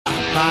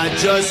I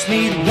just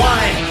need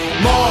one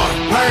more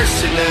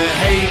person to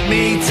hate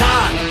me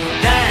time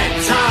that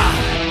time.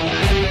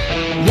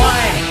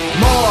 One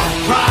more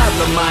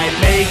problem might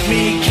make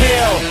me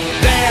kill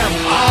them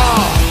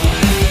all.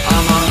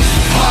 I'm a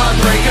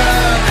heartbreaker,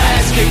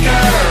 ass kicker.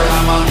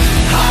 I'm a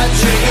hot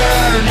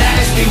trigger,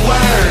 nasty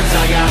words.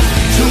 I got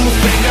 2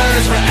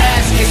 fingers for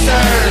ass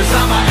kissers.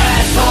 I'm a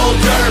asshole,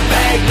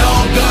 dirtbag, no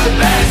good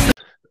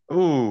bastard.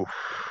 Ooh,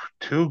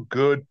 two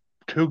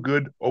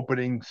good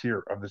openings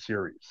here of the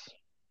series.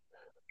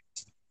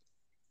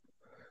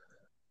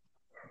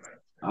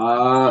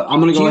 I'm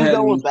gonna go ahead.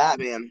 With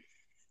Batman.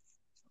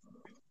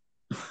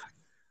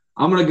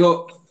 I'm gonna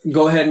go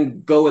ahead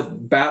and go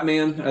with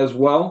Batman as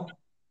well.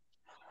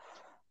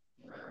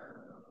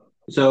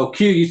 So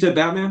Q, you said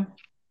Batman?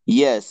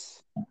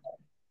 Yes.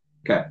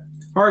 Okay.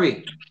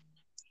 Harvey.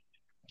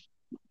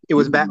 It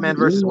was Batman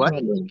versus what?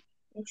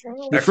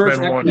 The first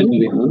X-Men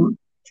movie.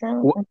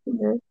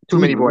 Too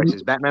many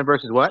voices. Batman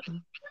versus what?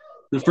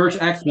 The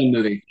first X-Men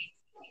movie.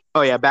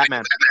 Oh yeah,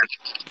 Batman.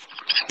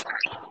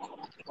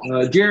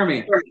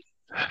 Jeremy.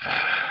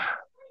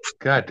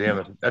 God damn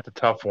it, that's a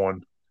tough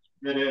one.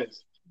 It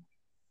is.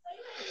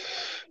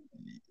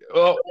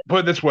 Well,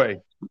 put it this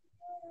way.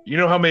 You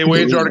know how many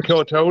ways there are to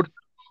kill a toad?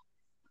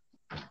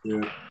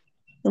 Yeah.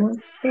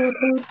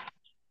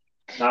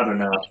 Not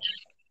enough.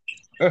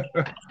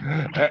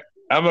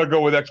 I'm going to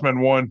go with X-Men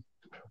 1.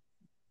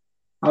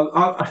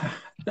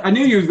 I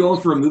knew you were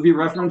going for a movie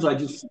reference. I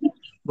just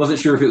wasn't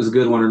sure if it was a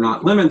good one or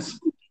not. Lemons.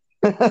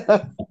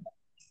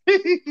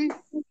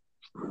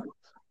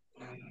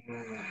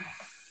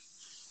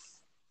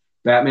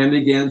 Batman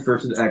Begins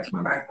versus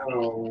X-Men. I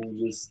know,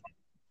 just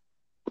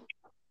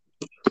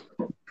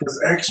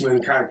because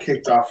X-Men kind of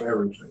kicked off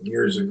everything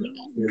years ago.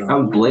 You know, That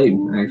was Blade,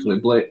 actually.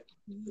 Blade.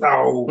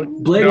 no,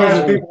 Blade no,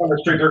 was- people on the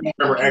street don't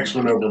remember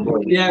X-Men over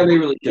Blade. Yeah, they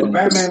really So did.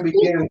 Batman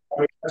Begins. I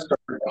mean, that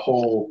started the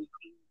whole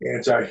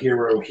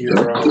anti-hero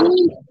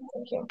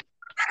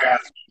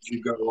path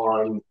you go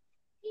on.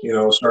 You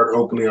know, start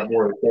opening up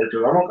more of the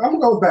characters. I'm gonna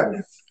go with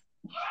Batman.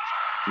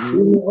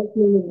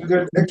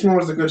 X-Men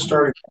was a good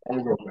starting point.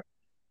 I'm gonna go with Batman.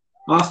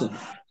 Austin.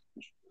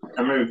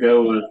 I'm going to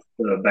go with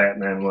the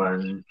Batman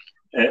one.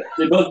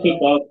 They both kicked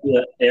off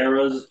the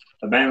eras.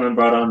 The Batman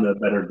brought on the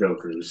better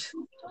Jokers.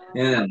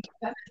 Yeah.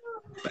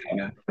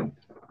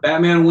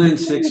 Batman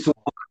wins 6-1.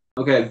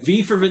 Okay,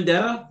 V for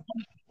Vendetta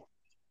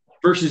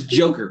versus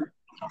Joker.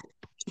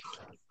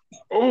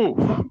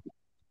 Oh,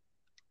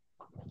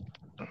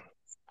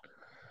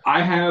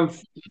 I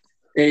have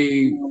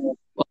a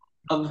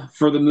love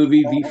for the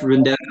movie V for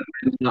Vendetta.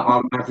 I'm going to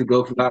automatically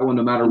go for that one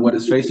no matter what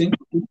it's facing.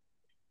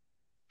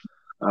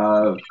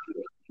 I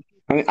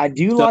mean, I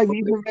do like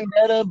V for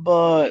Vendetta,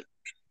 but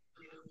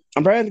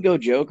I'm probably going to go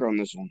Joker on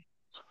this one.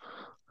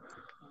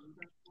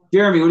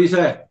 Jeremy, what do you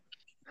say?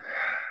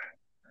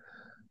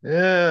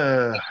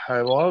 yeah.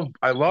 I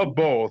love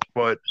both,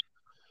 but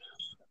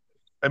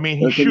I mean,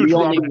 he Okay, shoots you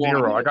only Robert De want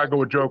Niro. it. I got to go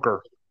with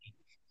Joker.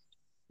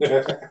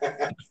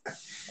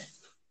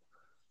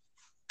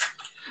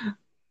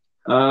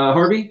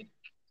 Harvey?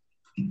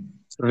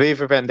 V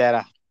for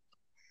Vendetta.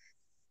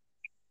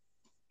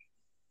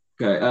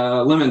 Okay,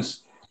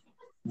 Lemons.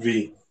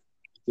 V,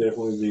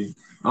 definitely V.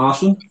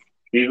 Austin?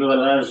 Viva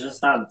la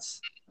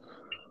Resistance.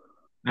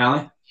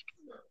 Allie?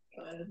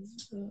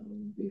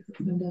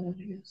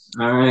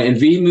 All right, and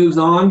V moves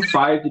on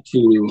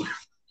 5-2.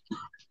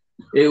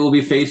 It will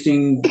be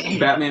facing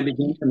Batman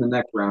Begins in the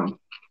next round.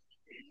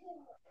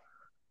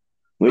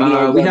 We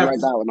can we have- write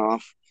that one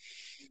off.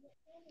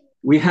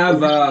 We have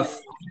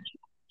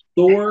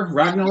Thor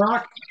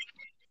Ragnarok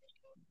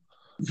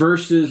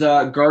versus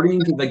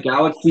Guardians of the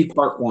Galaxy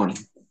Part 1.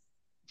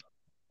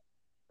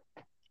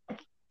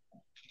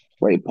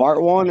 Wait,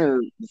 part 1 or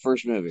the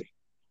first movie?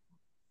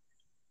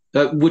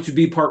 Which would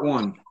be Part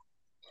 1.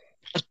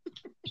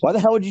 Why the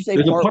hell would you say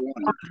There's a part part- 1?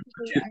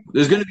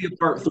 There's going to be a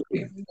Part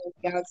 3.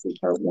 Galaxy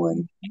Part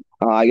 1.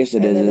 Oh, I guess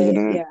it is, And then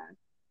isn't it? Yeah.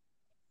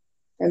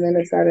 And then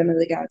it's Guardians of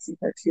the Galaxy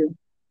Part 2.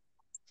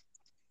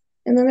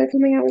 And then they're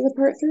coming out with a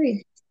Part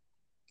 3.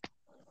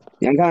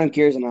 Yeah, I'm kind of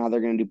curious on how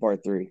they're going to do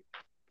part 3.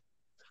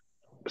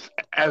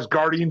 As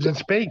Guardians in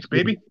space,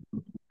 baby.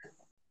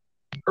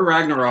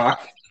 Ragnarok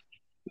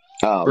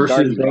Oh,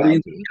 versus Guardians of the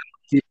Guardians Galaxy. of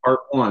the Galaxy Part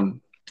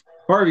 1.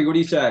 Harvey, what do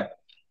you say?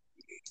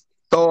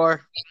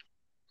 Thor.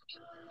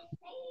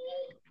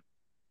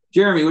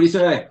 Jeremy, what do you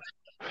say?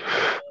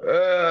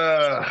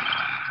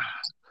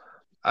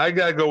 I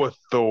got to go with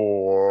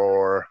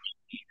Thor.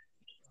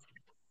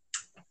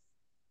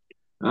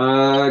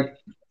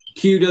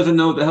 Q doesn't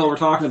know what the hell we're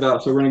talking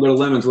about, so we're going to go to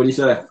Lemons. What do you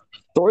say?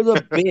 Thor's a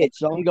bitch,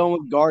 so I'm going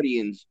with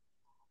Guardians.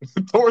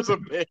 Thor's a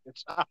bitch.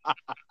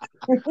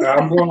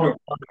 I'm going with.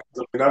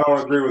 I mean, I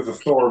don't agree with the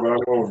Thor, but I'm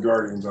going with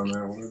Guardians on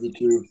that one. The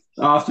two.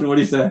 Austin, what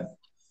do you say?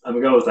 I'm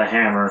going to go with the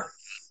Hammer.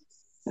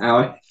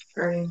 Allie?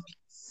 Guardians.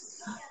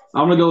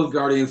 I'm going to go with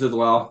Guardians as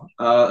well.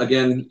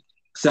 Again,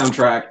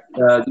 soundtrack,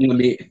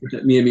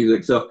 Mia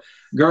music. So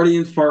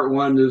Guardians Part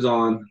 1 moves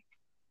on.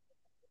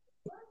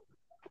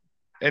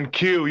 And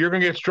Q, you're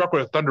going to get struck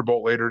with a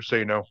thunderbolt later, so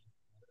you know.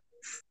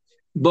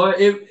 But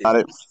Got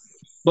it.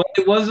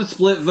 it was a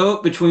split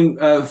vote between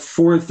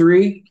 4 and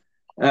 3.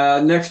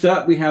 Next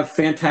up, we have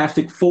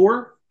Fantastic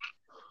Four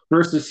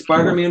versus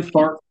Spider-Man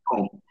Far From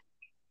Home.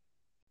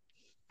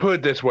 Put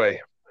it this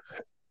way.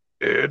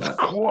 It's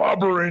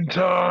clobbering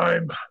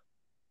time.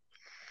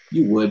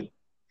 You would.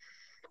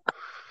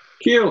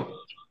 Q.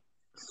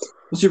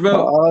 What's your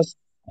vote?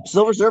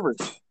 Silver Surfer.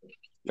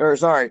 Or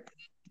sorry,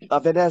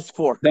 Fantastic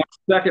Four. That's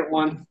the second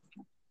one.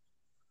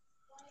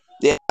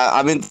 Yeah,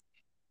 I'm in.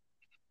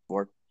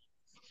 Four.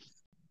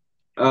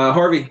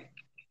 Harvey.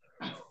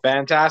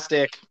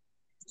 Fantastic.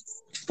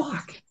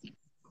 Fuck.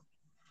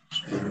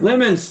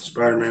 Lemons.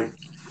 Spider-Man.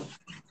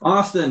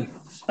 Austin.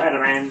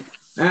 Spider-Man.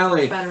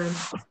 Allie. Spider-Man.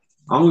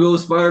 I'm gonna go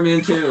with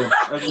Spider-Man too.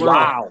 As well.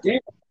 Wow. Damn.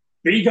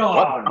 Be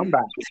gone. I'm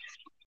back.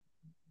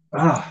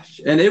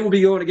 And it will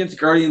be going against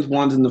Guardians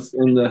ones in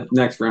the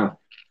next round.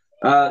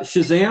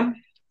 Shazam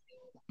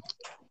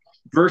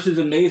versus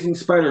Amazing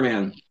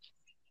Spider-Man.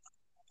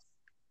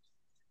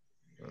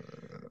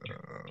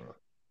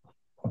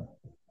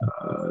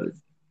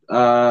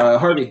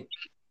 Harvey.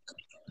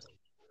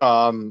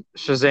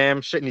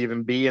 Shazam shouldn't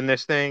even be in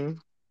this thing.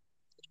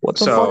 What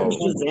the So- fuck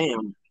is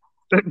Shazam?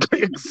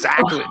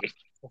 Exactly.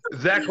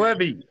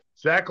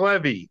 Zach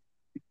Levy.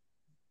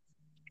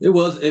 It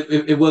was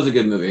a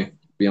good movie, to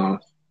be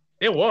honest.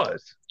 It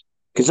was.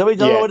 Can somebody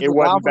tell me Yeah, what it it's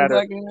wasn't about for a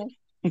better. second?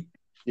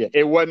 Yeah,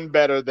 it wasn't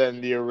better than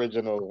the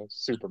original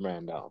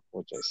Superman, though.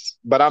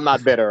 But I'm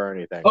not bitter or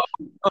anything.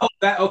 Oh,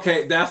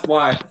 that's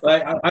why.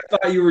 I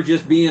thought you were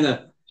just being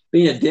a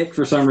dick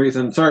for some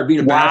reason. Sorry, being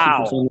a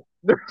bastard for some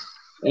reason.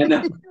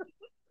 And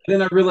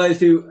then I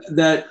realized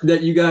that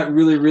you got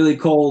really, really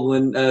cold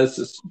when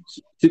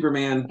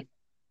Superman,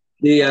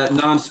 the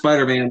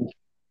non-Spider-Man,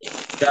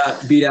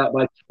 got beat out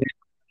by.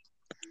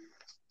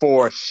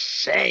 For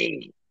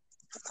shame.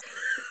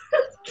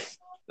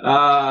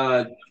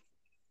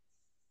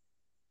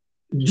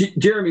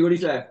 Jeremy, what do you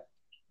say?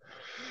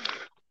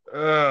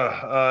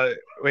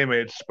 Wait a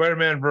minute.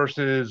 Spider-Man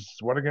versus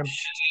what again?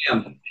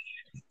 Shazam.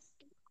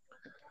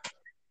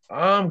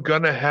 I'm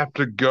gonna have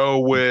to go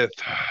with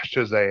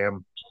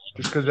Shazam,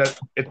 just because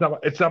it's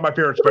not my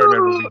favorite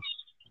Spider-Man movie.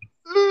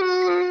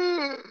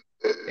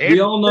 We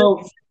all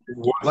know,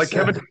 like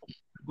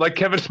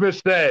Kevin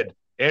Smith said,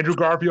 Andrew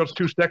Garfield's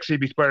too sexy to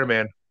be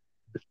Spider-Man.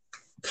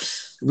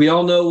 we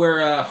all know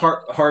where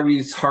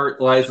Harvey's heart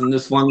lies in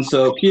this one.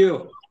 So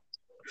Q.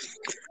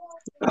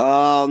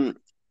 I'm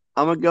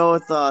gonna go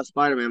with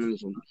Spider-Man in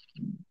this one.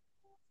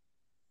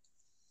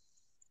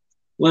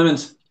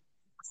 Lemons.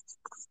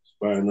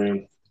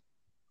 Spider-Man.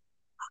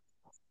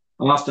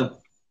 Austin.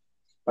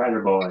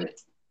 Spider-Boy.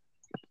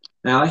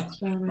 Allie.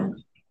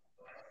 Spider-Man.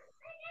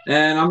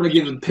 And I'm going to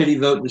give a pity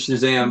vote to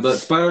Shazam, but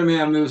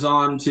Spider-Man moves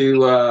on to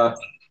the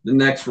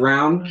next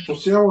round. Well,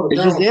 see, I would've Is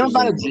gone with Shazam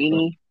about a Shazam.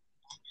 genie?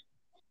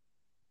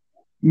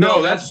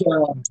 No, that's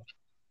Kazam.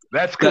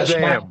 That's Yeah.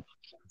 Kazam.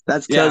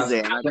 That's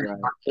right.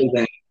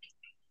 Shazam.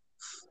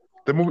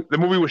 The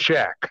movie with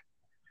Shaq,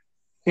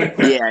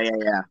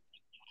 Yeah.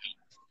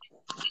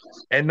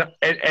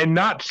 and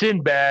not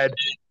Sinbad,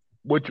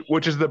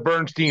 which is the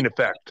Bernstein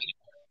effect.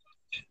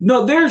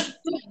 No, there's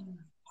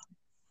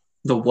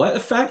the what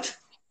effect?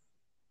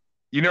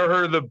 You never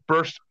heard of the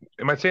burst?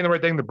 Am I saying the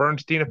right thing? The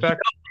Bernstein effect?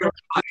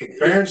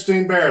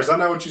 Berenstein Bears. I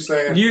know what you're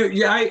saying.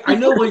 I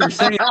know what you're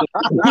saying. Yeah,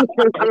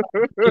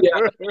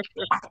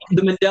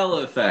 the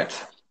Mandela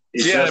effect.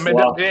 It's Yeah, just the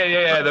love. the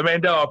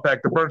Mandela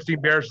effect. The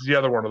Bernstein Bears is the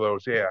other one of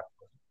those. Yeah.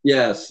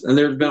 Yes, and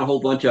there's been a whole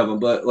bunch of them,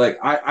 but like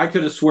I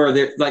could have swear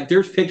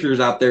there's pictures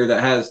out there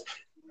that has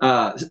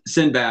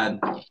Sinbad.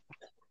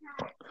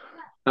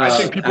 I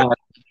think people.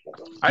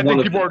 I think one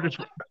of people are just.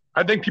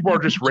 I think people are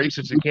just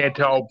racist and can't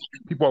tell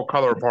people of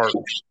color apart.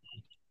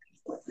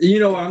 You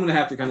know, I'm going to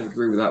have to kind of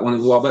agree with that one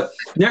as well. But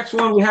next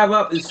one we have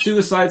up is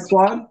Suicide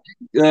Squad,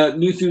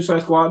 new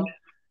Suicide Squad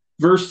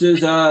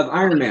versus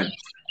Iron Man.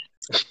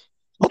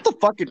 What the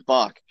fucking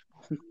fuck?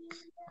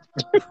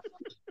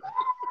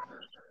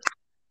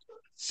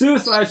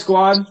 Suicide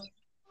Squad,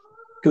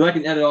 because I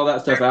can edit all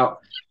that stuff out.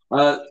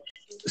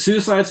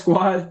 Suicide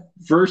Squad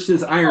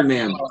versus Iron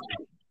Man.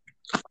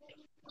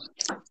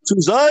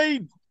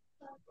 Suicide.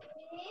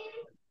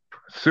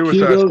 Suicide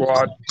Hugo.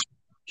 Squad.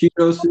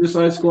 Hugo,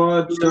 Suicide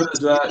Squad. So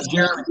does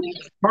Jeremy.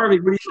 Harvey,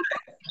 what do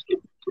you say?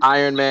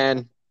 Iron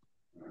Man.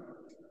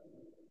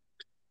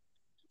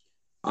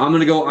 I'm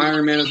going to go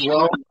Iron Man as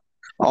well.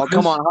 Oh,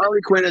 come on.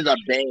 Harley Quinn is a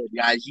babe,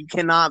 guys. You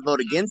cannot vote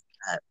against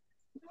that.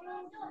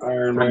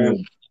 Iron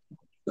Man.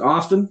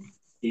 Austin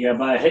You got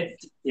by a hit.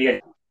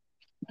 You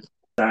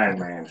got Iron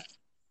Man.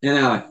 and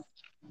Allie.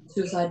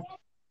 Suicide.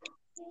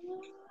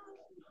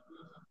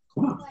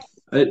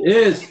 It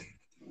is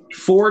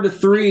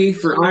 4-3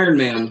 for Iron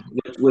Man,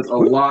 which was a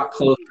lot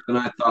closer than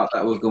I thought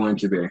that was going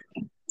to be.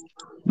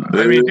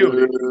 I mean,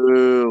 dude,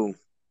 Ooh.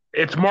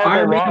 it's Margot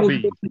Iron Man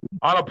Robbie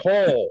on a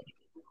pole.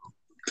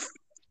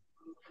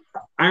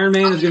 Iron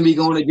Man is going to be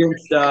going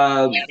against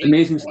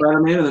Amazing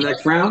Spider-Man in the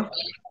next round.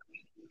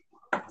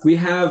 We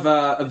have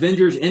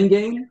Avengers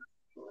Endgame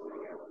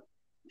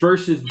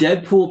versus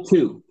Deadpool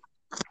 2.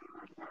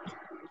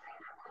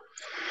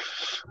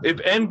 if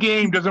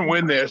Endgame doesn't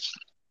win this,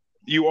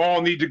 you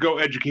all need to go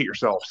educate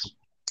yourselves.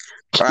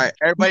 All right,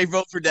 everybody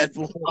vote for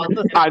Deadpool.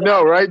 I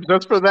know, right?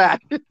 Just for that.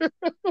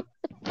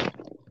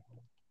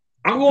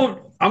 I'm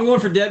going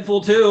for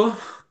Deadpool too.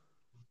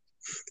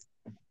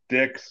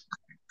 Dicks.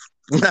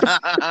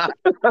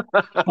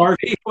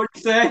 Harvey, what do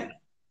you say?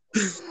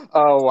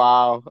 Oh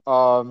wow.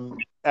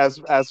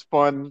 As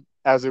fun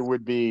as it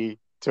would be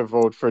to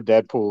vote for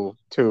Deadpool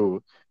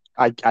 2,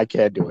 I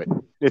can't do it.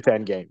 It's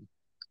Endgame.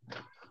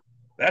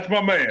 That's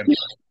my man.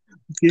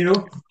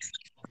 You?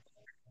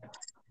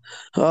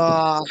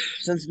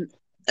 Since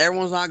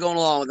everyone's not going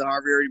along with it,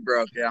 Harvey already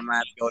broke it. I'm gonna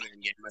have to go there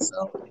and get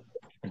myself.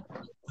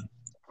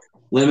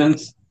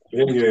 Lemons.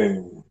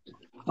 Endgame.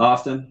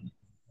 Austin.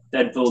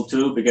 Deadpool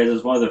 2 because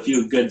it's one of the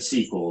few good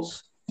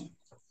sequels.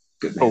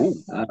 Good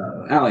man.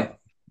 Allie.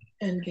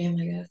 Endgame,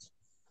 I guess.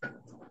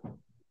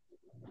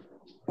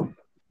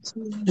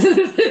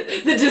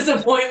 The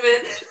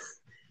disappointment.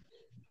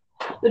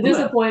 The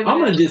disappointment. I'm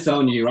gonna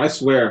disown you. I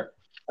swear.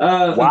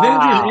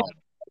 Wow.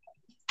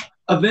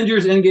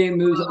 Avengers Endgame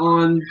moves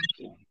on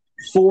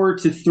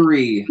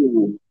 4-3.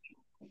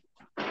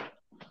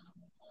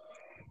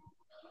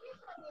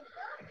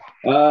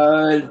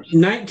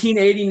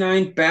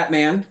 1989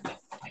 Batman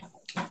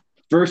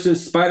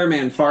versus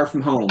Spider-Man Far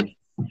From Home.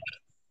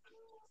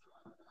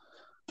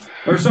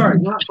 Or sorry,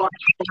 not Far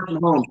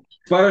From Home.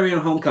 Spider-Man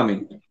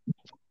Homecoming.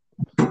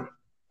 All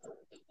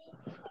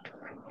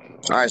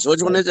right, so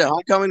which one is it?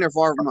 Homecoming or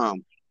Far From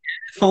Home?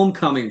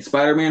 Homecoming.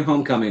 Spider-Man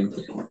Homecoming.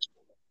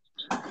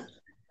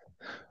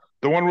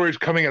 The one where he's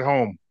coming at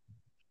home.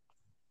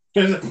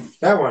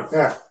 That one,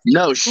 yeah.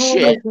 No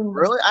shit.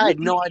 Really? I had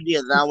no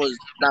idea that's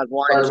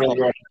why it was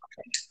called.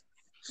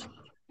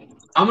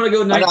 I'm gonna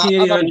go I thought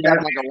 1989. we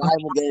had like a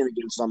rival game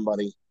against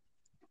somebody.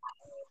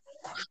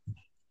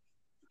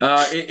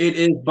 It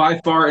is by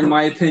far, in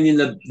my opinion,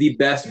 the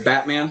best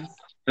Batman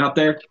out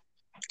there.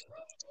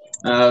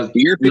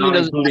 Your opinion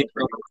doesn't including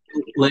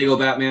Lego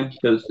Batman,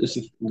 because this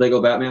is Lego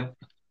Batman.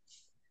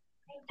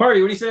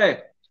 Harvey, what do you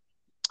say?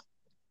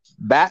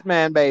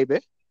 Batman, baby.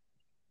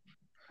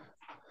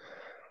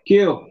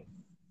 Q.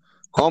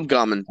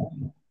 Homecoming.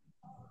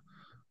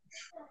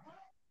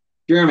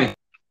 Jeremy.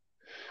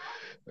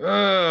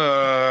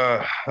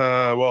 Well,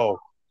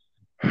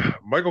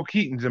 Michael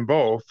Keaton's in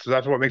both, so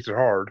that's what makes it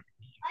hard.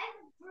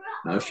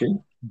 Oh shit.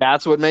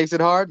 That's what makes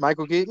it hard,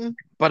 Michael Keaton.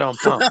 But I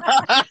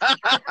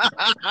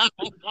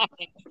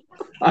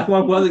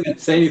wasn't gonna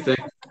say anything.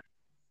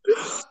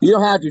 You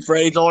don't have to,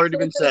 Freddie. It's already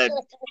been said.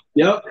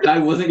 Yep, I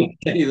wasn't gonna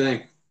say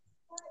anything.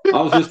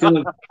 I was just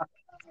gonna.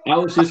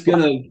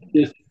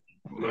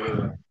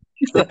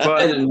 But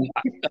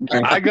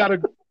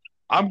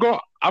I'm going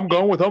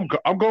with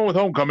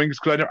Homecomings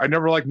because I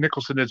never liked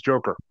Nicholson as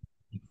Joker.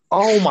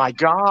 oh my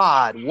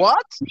God,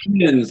 what?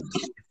 Mine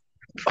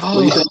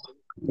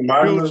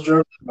was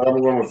joke.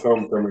 I'm going with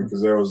Homecoming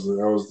because that was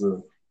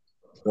the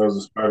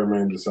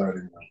Spider-Man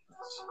deciding.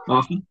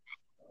 Awesome.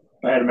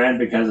 Spider-Man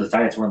because the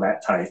tights weren't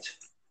that tight.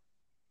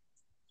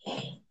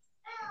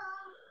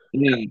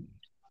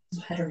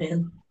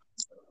 Spider-Man.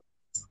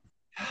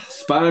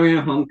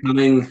 Spider-Man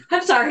Homecoming.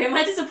 I'm sorry, am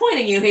I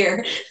disappointing you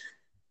here?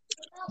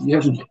 You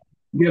have no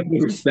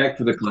respect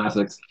for the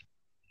classics.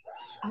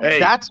 Hey,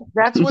 That's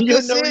what You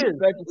this have no is.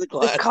 respect for the The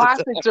classics.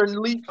 classics are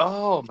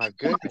oh my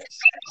goodness.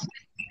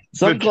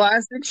 Some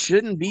classics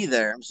shouldn't be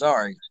there. I'm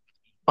sorry.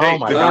 Oh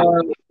my God.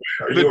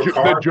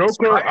 the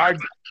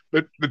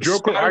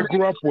Joker I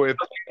grew up with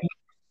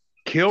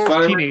kills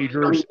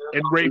teenagers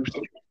and rapes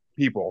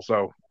people.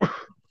 So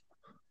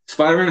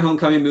Spider-Man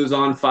Homecoming moves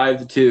on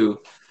 5-2.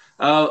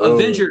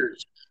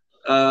 Avengers.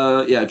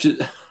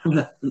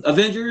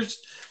 Avengers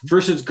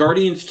versus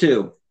Guardians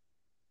 2.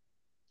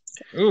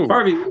 ooh.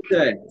 Harvey, what do you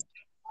say?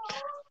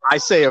 I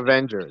say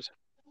Avengers.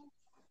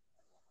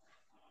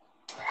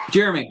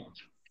 Jeremy.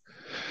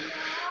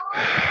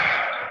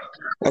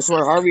 I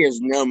swear, Harvey has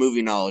no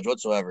movie knowledge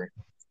whatsoever.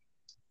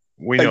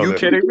 We Are know you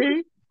this. kidding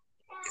me?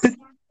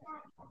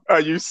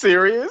 Are you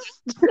serious?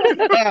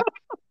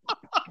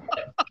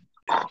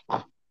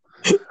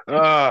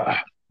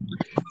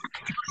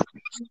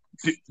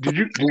 Did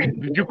you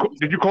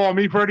call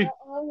me, Freddie?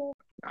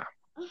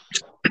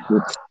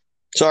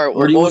 Sorry,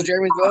 what was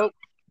Jeremy's vote?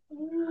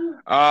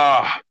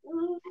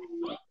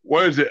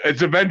 What is it?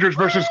 It's Avengers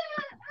versus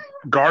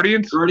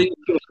Guardians?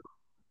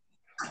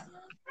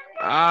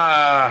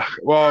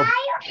 Well,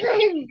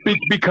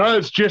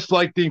 because just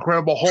like the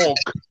Incredible Hulk,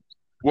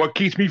 what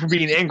keeps me from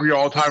being angry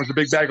all the time is a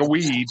big bag of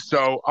weed.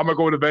 So I'm gonna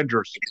go with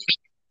Avengers.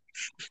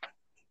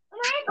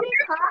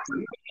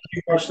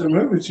 You watched the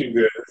movie too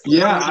good.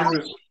 Yeah.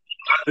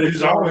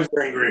 He's always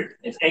angry.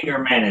 It's anger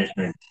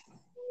management.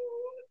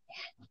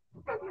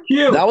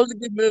 That was a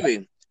good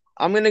movie.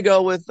 I'm gonna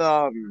go with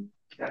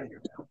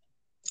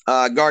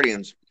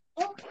Guardians.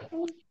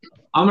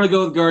 I'm going to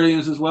go with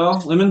Guardians as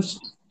well. Lemons?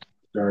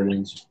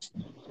 Guardians.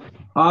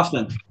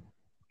 Austin?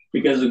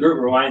 Because the group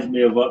reminds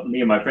me of what me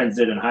and my friends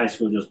did in high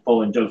school, just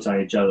pulling jokes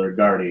on each other,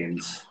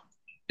 Guardians.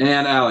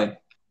 And Allie?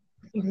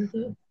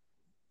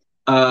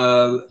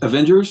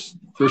 Avengers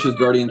versus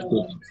Guardians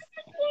 2.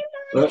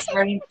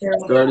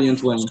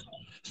 Guardians win.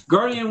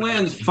 Guardian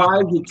wins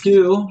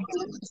 5-2.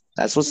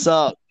 That's what's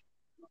up.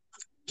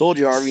 Told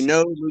you, Harvey.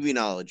 No movie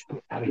knowledge.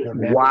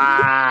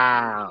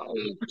 Wow.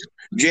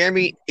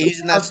 Jeremy, he's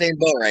in that same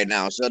boat right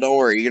now, so don't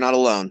worry. You're not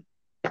alone.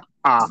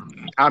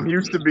 I'm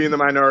used to being the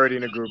minority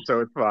in a group,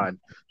 so it's fine.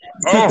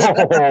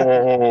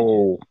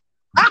 Oh.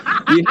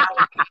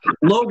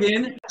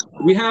 Logan.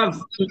 We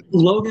have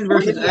Logan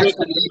versus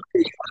X-Men.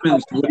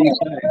 What do you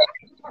say?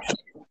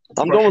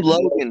 I'm going with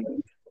Logan.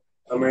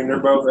 I mean, they're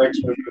both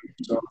X-Men,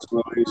 so it's a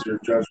little easier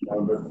to judge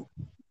one. But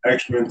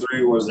X-Men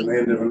 3 was an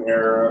end of an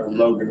era, and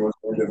Logan was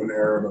the end of an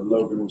era, but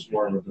Logan was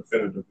more of a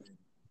definitive.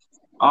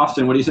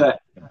 Austin, what do you say?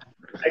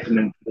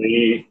 X-Men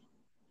 3,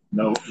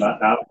 no, not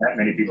that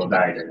many people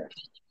died in it.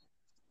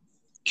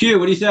 Q,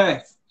 what do you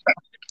say?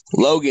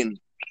 Logan.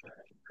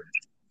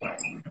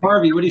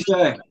 Harvey, what do you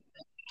say?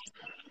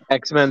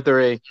 X-Men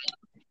 3.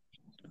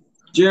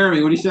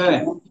 Jeremy, what do you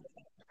say?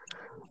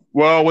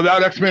 Well,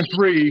 without X-Men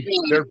 3,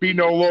 there'd be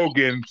no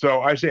Logan,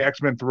 so I say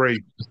X-Men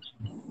 3.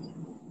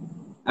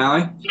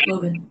 Allie?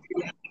 Logan.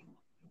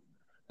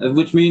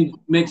 Which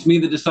makes me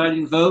the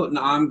deciding vote, and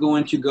I'm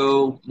going to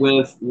go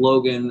with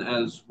Logan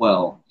as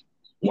well.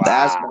 Wow.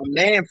 That's my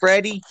man,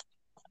 Freddie.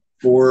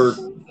 For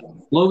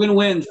Logan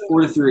wins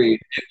 4-3.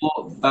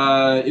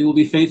 It will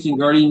be facing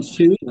Guardians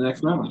 2 in the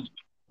next round.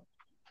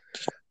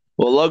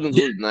 Well, Logan's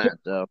losing that,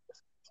 though.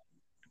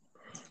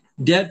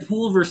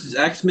 Deadpool versus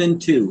X-Men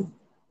 2.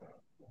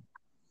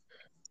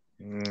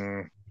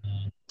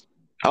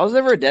 I was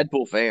never a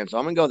Deadpool fan, so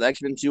I'm going to go with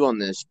X-Men 2 on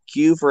this.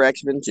 Q for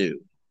X-Men 2.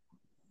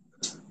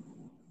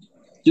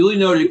 Duly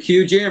noted,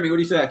 Q. Jeremy, what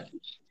do you say?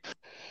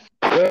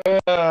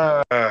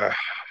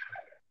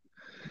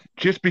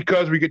 Just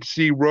because we get to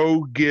see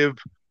Rogue give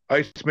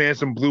Iceman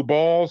some blue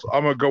balls,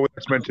 I'm going to go with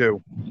X-Men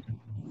 2.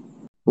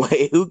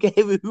 Wait, who gave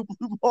who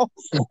blue balls?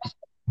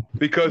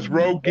 Because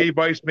Rogue gave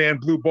Iceman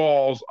blue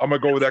balls, I'm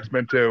going to go with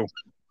X-Men 2.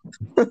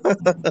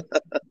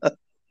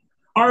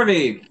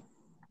 Harvey,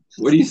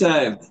 what do you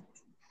say?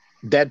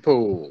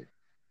 Deadpool.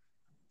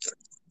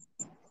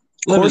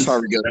 Of course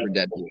Harvey goes for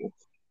Deadpool.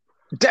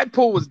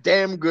 Deadpool was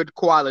damn good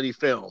quality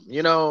film,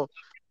 you know?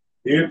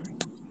 Yeah.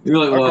 It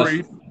really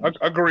was.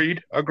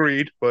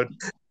 Agreed, but...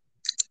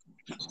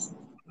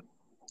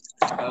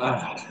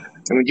 I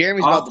mean,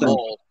 Jeremy's got the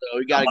ball, so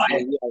we got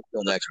to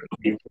go next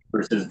one.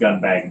 Versus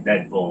Gunbag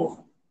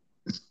Deadpool.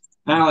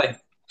 Allie.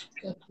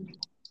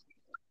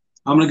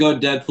 I'm going to go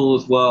Deadpool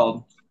as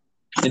well.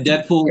 And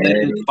Deadpool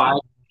wins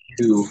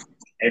 5-2.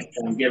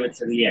 X-Men give it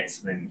to the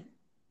X-Men.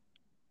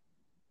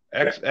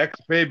 X,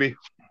 baby.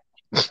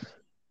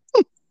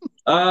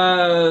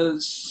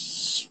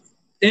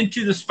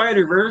 Into the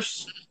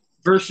Spider-Verse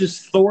versus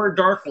Thor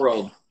Dark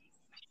World.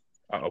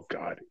 Oh,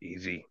 God.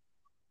 Easy.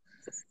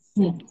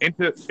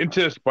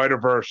 Into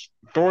Spider-Verse.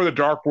 Thor the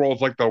Dark World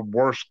is like the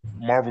worst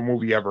Marvel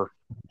movie ever.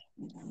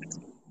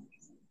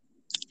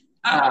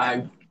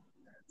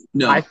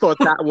 No. I thought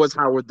that was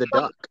Howard the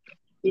Duck.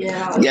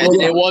 Yeah. Yeah,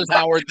 it was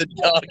Howard the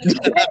Duck.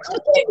 Get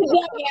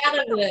out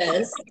of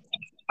this.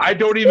 I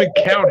don't even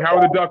count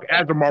Howard the Duck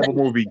as a Marvel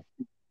movie.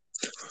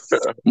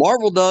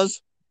 Marvel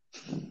does.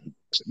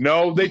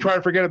 No, they try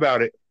to forget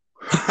about it.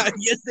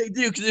 Yes, they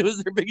do, because it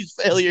was their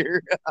biggest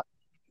failure.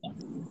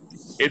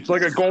 It's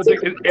like a gold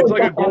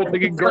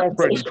digging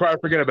girlfriend. You try to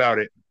forget about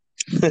it.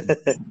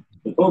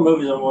 The Thor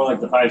movies are more like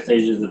the 5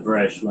 stages of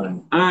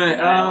Ashland. All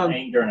right.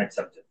 Anger and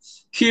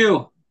acceptance. Q,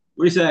 what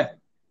do you say?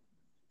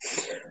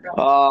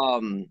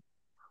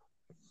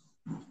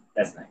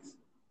 That's nice.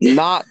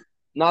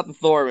 Not the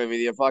Thor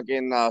movie, the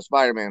fucking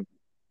Spider-Man.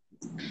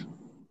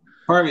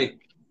 Harvey.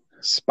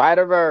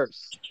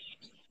 Spider-Verse.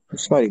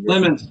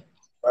 Lemons.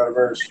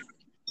 Spider-Verse.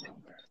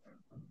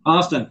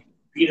 Austin.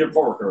 Peter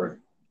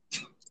Porker.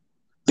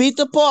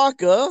 Peter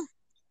Parker.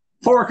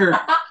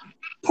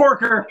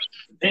 Porker.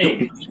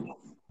 Hey.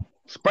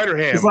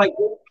 Spider-Ham.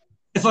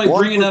 It's like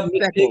bringing up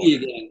Miss Piggy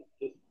again.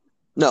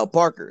 No,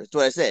 Parker. That's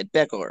what I said.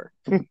 Beckler.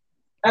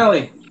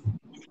 Allie.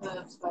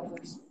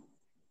 Spider-Verse.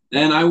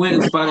 And I went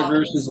in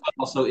Spider-Verse as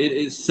well, so it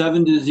is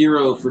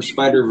 7-0 for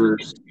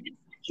Spider-Verse.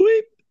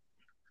 Sweet.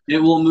 It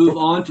will move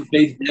on to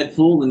face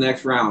Deadpool in the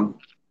next round.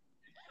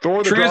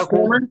 Thor the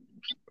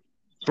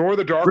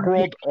Dark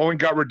World only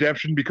got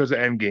redemption because of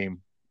Endgame.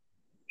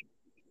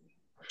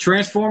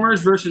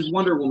 Transformers versus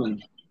Wonder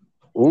Woman.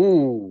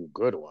 Ooh,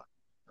 good one.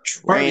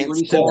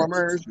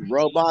 Transformers,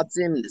 robots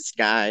in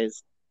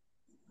disguise.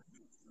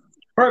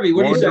 Harvey,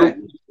 what do you say?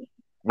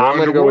 I'm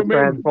going to go with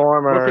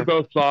Transformers. Look at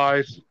those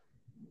thighs.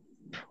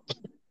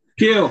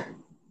 Q.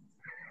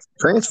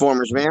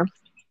 Transformers, man.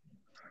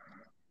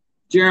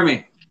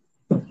 Jeremy.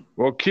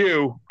 Well,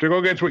 Q, to go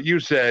against what you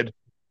said,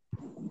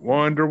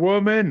 Wonder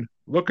Woman,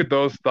 look at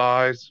those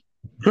thighs.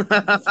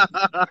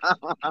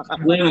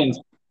 Lemons.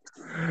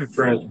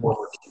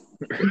 Transformers.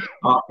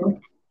 Awesome.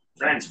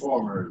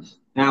 Transformers.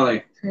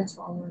 Allie.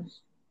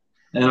 Transformers.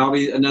 And I'll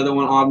be another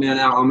one odd man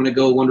out. I'm going to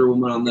go Wonder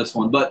Woman on this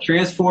one. But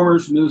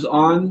Transformers moves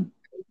on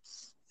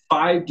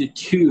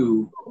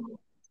 5-2.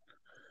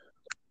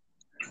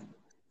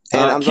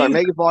 And I'm sorry, King-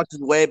 Megan Fox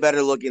is way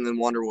better looking than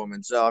Wonder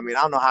Woman. So, I mean,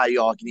 I don't know how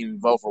y'all can even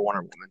vote for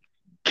Wonder Woman.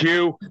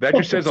 Q, that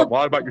just says a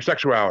lot about your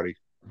sexuality.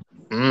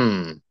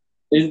 Which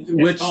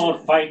It's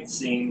called fight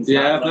scenes.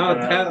 Yeah, not a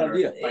bad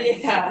idea.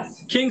 Yeah.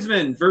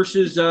 Kingsman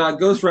versus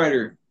Ghost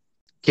Rider.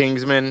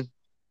 Kingsman.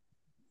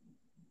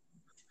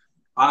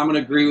 I'm gonna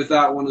agree with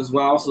that one as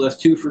well. So that's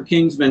 2 for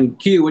Kingsman.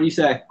 Q, what do you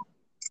say?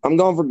 I'm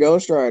going for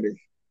Ghost Rider.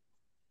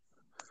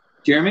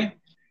 Jeremy?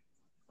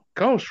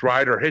 Ghost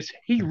Rider,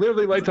 he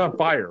literally lights on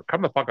fire.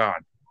 Come the fuck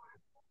on.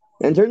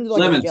 In terms of like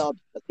Lemons. a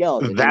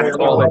skeleton. That's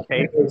all it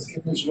takes.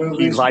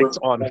 He lights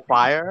on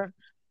fire.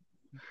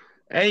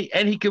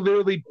 And he can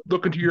literally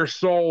look into your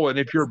soul, and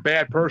if you're a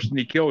bad person,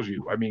 he kills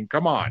you. I mean,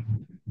 come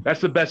on.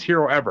 That's the best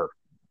hero ever.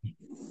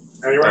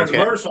 And he rides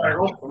Okay. a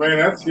motorcycle. I mean,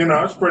 that's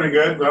it's pretty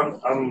good.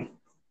 But I'm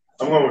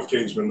going with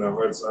Kingsman though.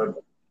 I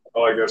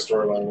like that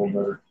storyline a little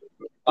better.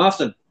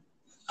 Austin.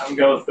 I'm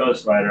going with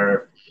Ghost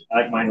Rider.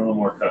 I like mine a little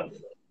more cooked.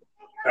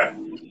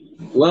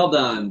 Well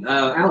done.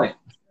 Allie.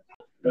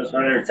 Ghost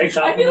Rider takes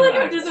off. I feel like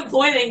I'm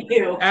disappointing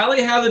you.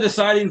 Allie had the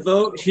deciding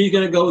vote. She's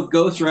going to go with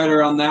Ghost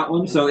Rider on that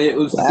one. So it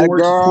was That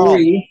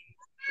 4-3.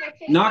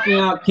 Knocking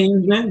out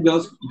Kingsman.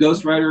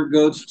 Ghost Rider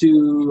goes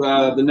to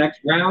the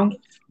next round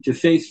to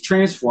face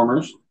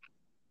Transformers.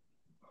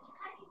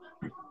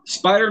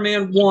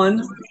 Spider-Man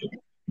 1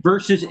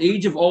 versus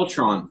Age of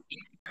Ultron.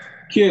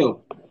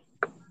 Q.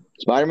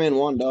 Spider-Man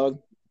 1, dog.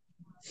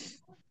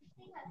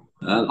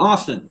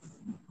 Austin.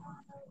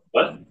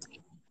 What?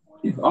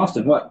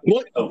 Austin, what?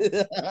 What?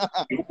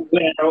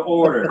 In no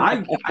order.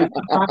 I'm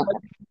on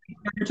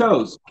your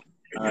toes.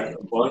 All right.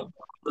 What?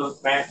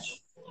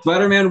 Match.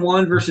 Spider-Man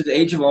 1 versus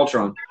Age of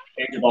Ultron.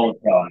 Age of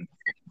Ultron.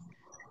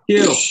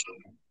 Q.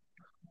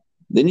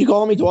 Didn't you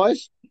call me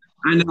twice?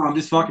 I know, I'm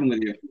just fucking with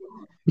you.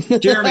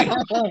 Jeremy.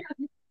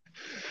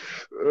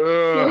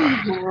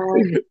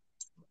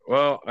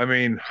 Well, I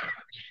mean,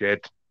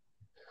 shit.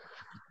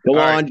 Come All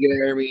on, right.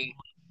 Jeremy.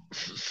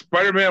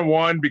 Spider-Man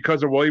 1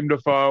 because of William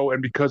Dafoe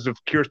and because of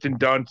Kirsten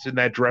Dunst in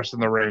that dress in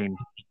the rain.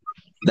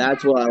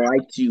 That's what I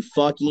like to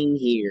fucking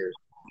hear.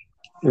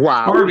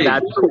 Wow, Harvey.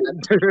 that's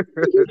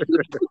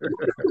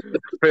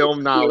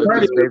film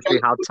knowledge is basically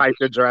how tight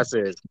the dress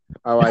is.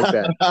 I like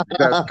that.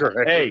 That's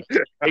great. Hey,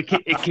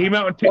 it came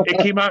out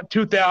in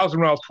 2000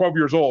 when I was 12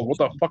 years old. What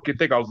the fuck you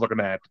think I was looking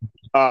at?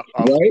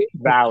 Right?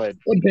 Valid.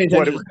 Wouldn't pay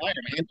What attention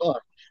it-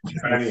 to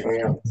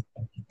Spider-Man.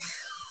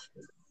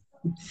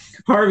 Fuck.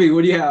 Harvey,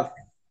 what do you have?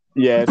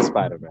 Yeah, it's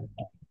Spider-Man.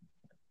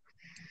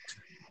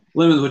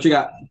 Lemons, what you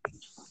got?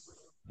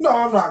 No,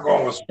 I'm not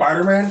going with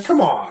Spider-Man.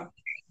 Come on.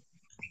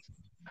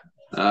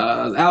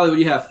 Allie, what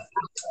do you have?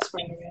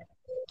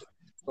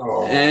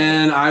 Oh.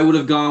 And I would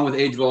have gone with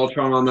Age of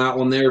Ultron on that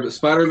one there, but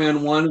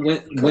Spider-Man 1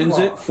 wins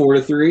it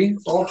 4-3.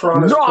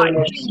 Ultron is pretty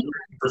much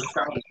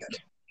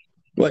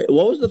Wait,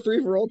 what was the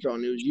 3 for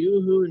Ultron? It was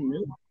you who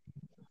knew.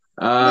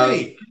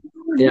 Hey.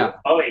 Yeah,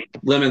 Oh wait.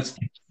 Lemons.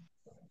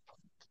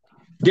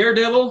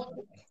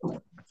 Daredevil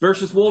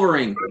versus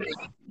Wolverine.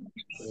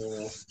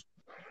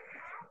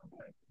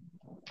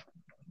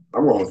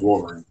 I'm going with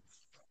Wolverine.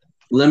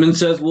 Lemon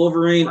says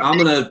Wolverine. I'm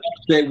going to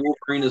say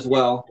Wolverine as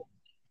well.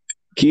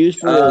 Q's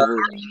for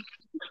Wolverine.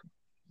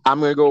 I'm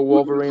gonna go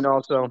Wolverine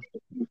also.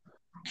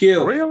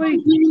 Q. Really?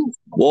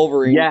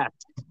 Wolverine.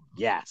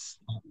 Yes.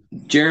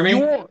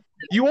 Jeremy?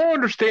 You all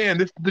understand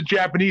this is the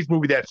Japanese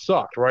movie that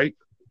sucked, right?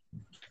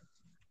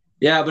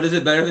 Yeah, but is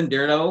it better than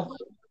Daredevil?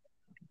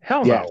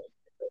 Hell Yeah. no.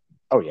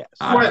 Oh yes.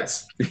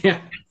 What? Yeah.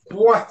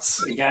 What?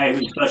 The guy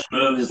whose first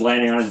move is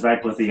landing on his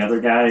back with the other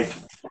guy.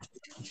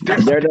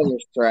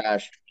 Daredevil's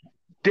trash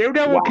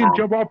Daredevil can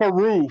jump off a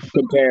roof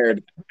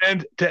compared.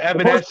 and to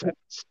Evanescence.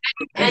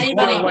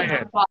 Anybody Fly can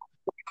land. fall.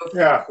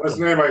 Yeah,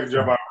 listen, anybody can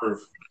jump off a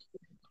roof.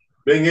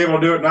 Being able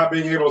to do it, not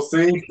being able to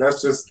see,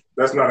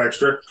 that's not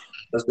extra.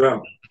 That's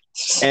dumb.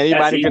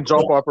 Anybody can That's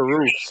jump off a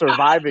roof.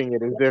 Surviving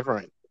it is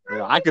different. You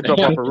know, I could jump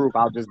off a roof.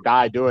 I'll just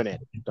die doing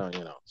it. So,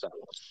 you know. So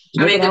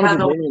I mean, Look at how depends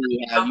much on adrenaline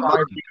you have. You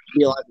might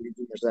be alive for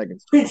 2 more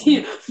seconds. Did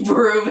you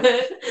prove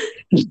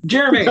it?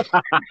 Jeremy.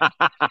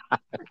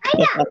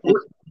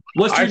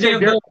 What's your I say,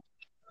 damn vote?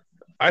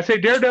 I say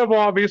Daredevil,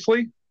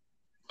 obviously.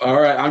 All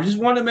right. I just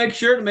wanted to make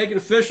sure to make it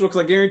official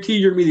because I guarantee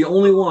you're going to be the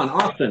only one.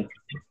 Austin.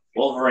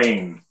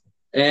 Wolverine.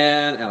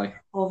 And Allie.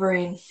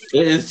 Wolverine.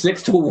 It is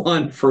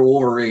 6-1 for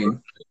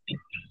Wolverine.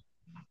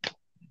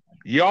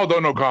 Y'all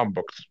don't know comic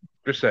books.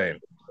 Just saying.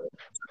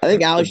 I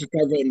think Alex should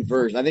start voting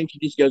first. I think she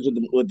just goes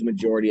with the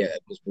majority at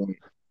this point.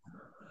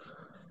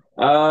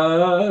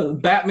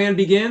 Batman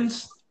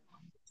Begins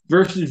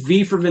versus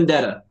V for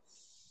Vendetta.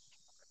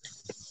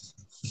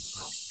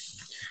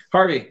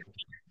 Harvey.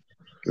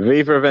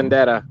 V for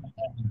Vendetta.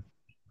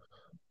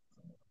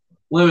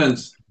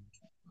 Lemons.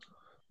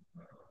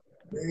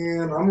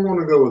 Man, I'm going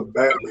to go with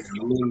Batman.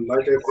 I mean,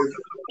 like I said, it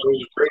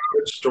was a great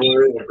good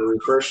story, like a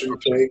refreshing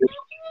take.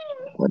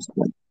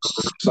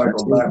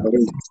 Cycle back, but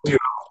you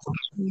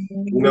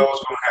know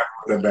what's going to happen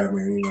with that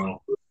Batman. You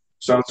know,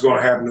 something's going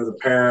to happen to the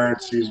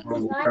parents. He's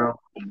going to become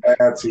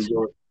bad. He's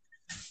going.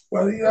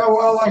 Well, you know,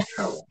 I like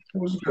that one. It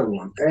was a good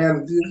one.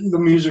 And the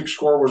music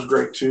score was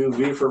great too.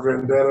 V for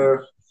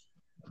Vendetta.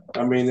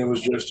 I mean, it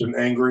was just an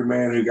angry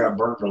man who got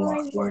burnt a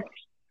lot. Like,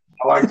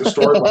 I like the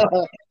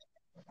storyline.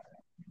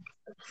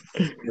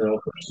 You know,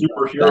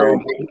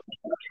 superhero,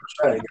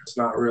 it's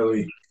not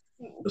really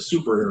a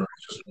superhero.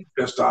 It's just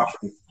pissed off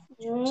and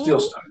steal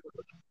stuff.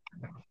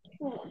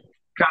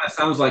 Kind of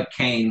sounds like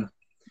Kane,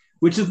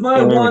 which is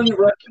my one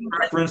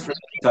reference for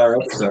the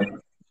entire episode.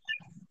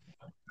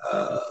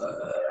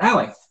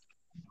 Allie.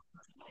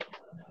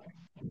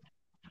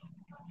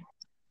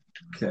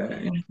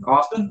 Okay.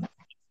 Austin?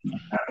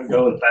 I would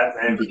go with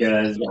Batman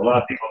because a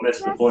lot of people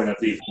miss the point of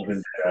V for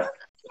Vendetta.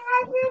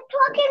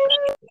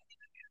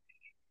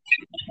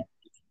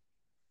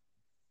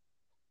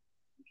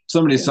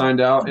 Somebody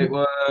signed out. It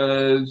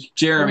was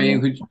Jeremy,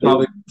 who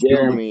probably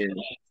Jeremy.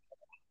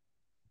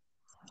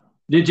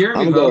 Did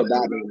Jeremy I'm going vote? with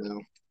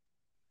Batman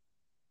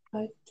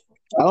now.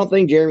 I don't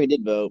think Jeremy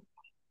did vote.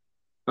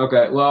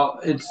 Okay, well,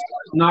 it's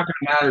not going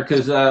to matter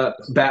because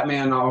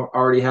Batman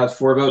already has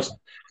 4 votes.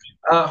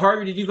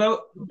 Harvey, did you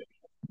vote?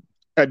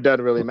 It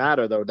doesn't really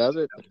matter, though, does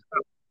it?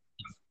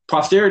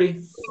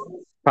 Posterity.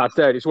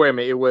 Posterity. So wait a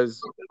minute. It was,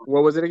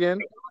 what was it again?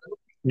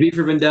 V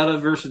for Vendetta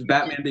versus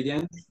Batman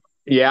Begins.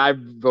 Yeah, I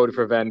voted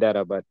for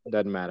Vendetta, but it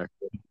doesn't matter.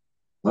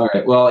 All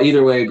right, well,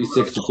 either way, it'd be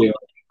 6-2.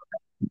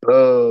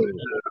 Oh.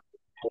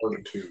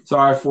 42.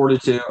 Sorry,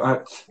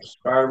 4-2.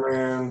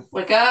 Spider-Man,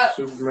 Wake up.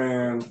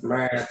 Superman,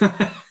 man.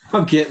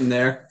 I'm getting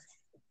there.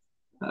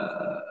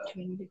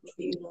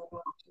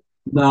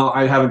 No,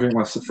 I haven't drank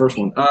my first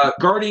one.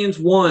 Guardians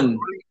 1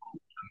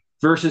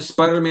 versus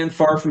Spider-Man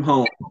Far From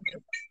Home.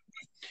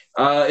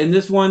 In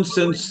this one,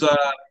 since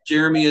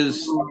Jeremy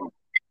is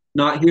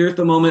not here at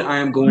the moment, I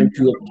am going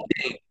to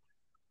abstain.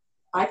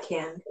 I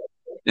can.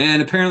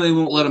 And apparently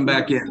won't let him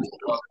back in.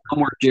 So no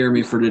more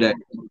Jeremy for today.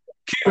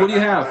 Q, what do you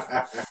have?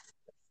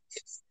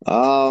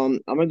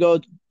 I'm gonna go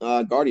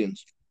with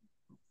Guardians.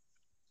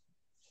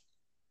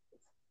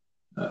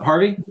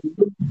 Harvey?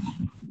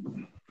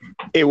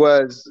 It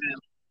was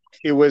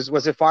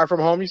it Far From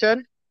Home, you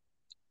said?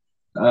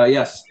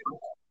 Yes.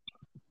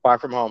 Far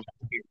From Home.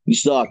 You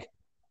suck.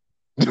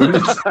 I'm going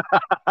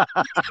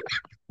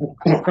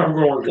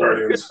with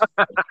Guardians.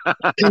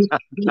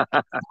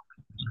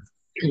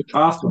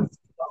 Awesome.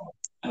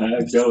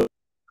 Go.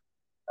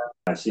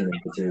 I've seen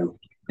it too.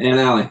 And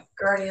Allie?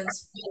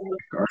 Guardians.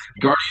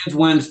 Guardians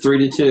wins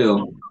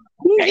 3-2.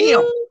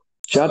 Damn.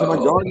 Shout out to my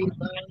Guardians.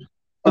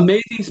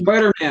 Amazing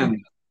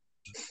Spider-Man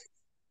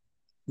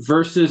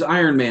versus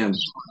Iron Man.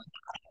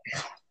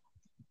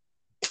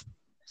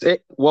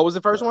 What was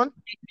the first one?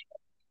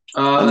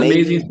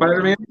 Amazing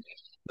Spider-Man,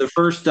 the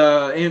first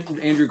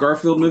Andrew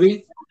Garfield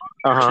movie,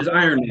 versus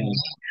Iron Man.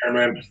 Iron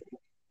Man.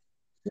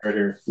 Right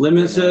here.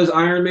 Lemon says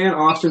Iron Man.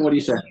 Austin, what do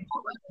you say?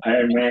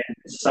 Iron Man,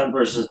 son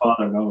versus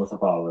father, going with the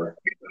father.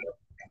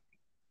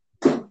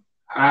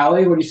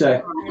 Allie, what do you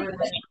say?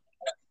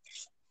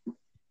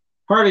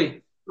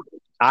 Harvey.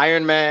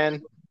 Iron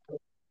Man.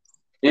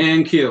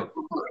 And Q.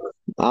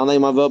 I don't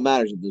think my vote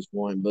matters at this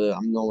point, but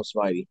I'm going with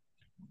Spidey.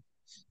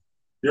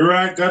 You're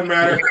right. Doesn't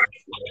matter.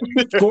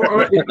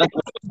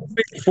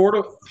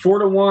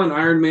 4-1.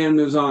 Iron Man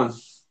moves on.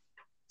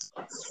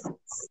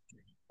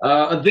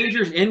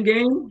 Avengers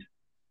Endgame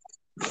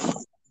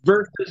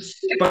versus.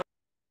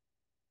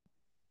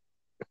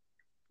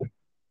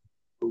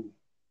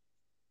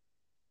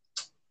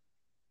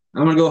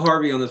 I'm gonna go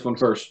Harvey on this one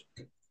first.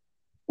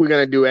 We're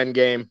gonna do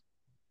Endgame.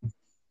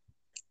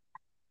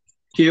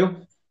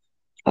 Q.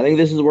 I think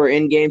this is where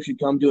Endgame should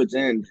come to its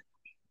end.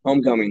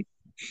 Homecoming.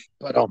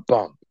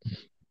 Ba-dum-bum.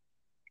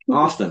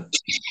 Austin.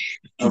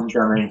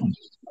 Homecoming.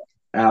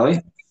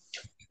 Allie.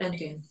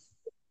 Endgame.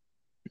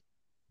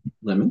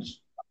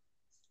 Lemons.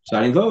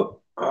 Deciding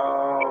vote.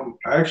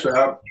 Actually,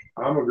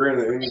 I'm agreeing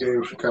that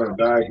Endgame should kind of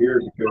die here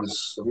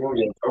because I'm going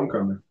to go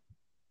Homecoming.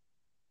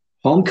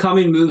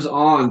 Homecoming moves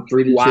on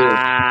 3-2.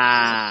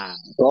 Wow.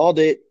 Called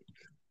it.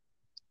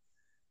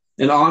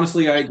 And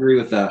honestly, I agree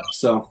with that.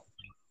 So.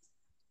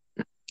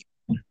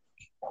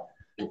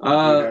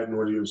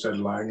 What you said,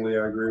 Langley,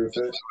 I agree with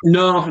it.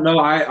 No,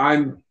 I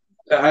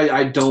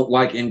don't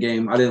like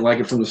Endgame. I didn't like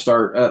it from the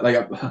start.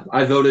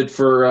 I voted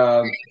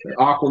for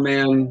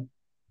Aquaman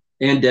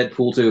and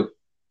Deadpool too.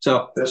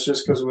 So that's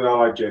just because we all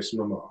like Jason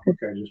Momoa.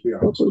 Okay, just be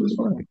honest. It's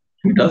fine.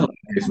 Who doesn't like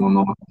Jason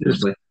Momoa?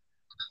 Seriously.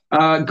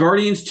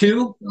 Guardians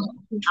 2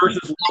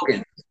 versus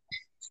Logan.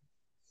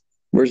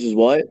 Versus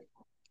what?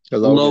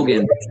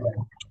 Logan.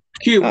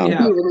 Q, what do you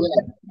have?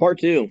 Part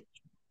 2.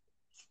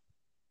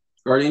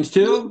 Guardians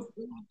 2?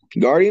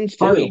 Guardians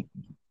 2. Harvey.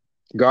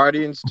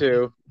 Guardians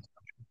 2.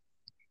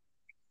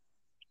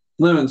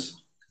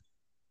 Lemons.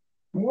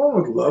 I'm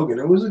going with Logan.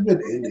 It was a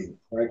good ending.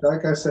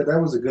 Like I said, that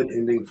was a good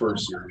ending for a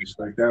series.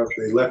 Like that,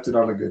 they left it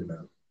on a good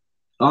note.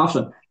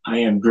 Awesome. I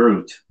am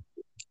Groot.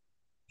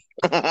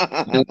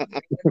 I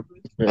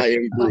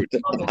am Groot.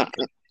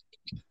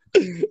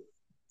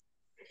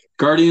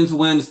 Guardians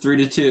wins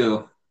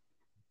 3-2.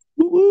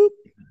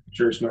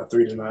 Sure, it's not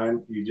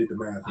 3-9. You did the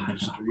math. Are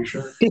you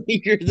sure?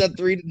 You're at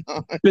 3-9.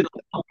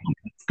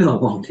 It's been a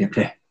long damn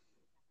day.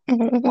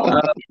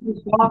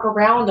 Just walk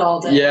around all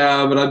day.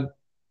 Yeah, but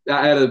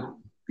I had a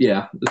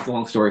it's a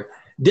long story.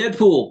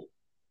 Deadpool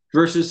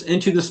versus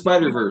Into the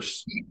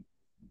Spider-Verse.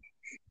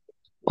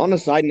 On a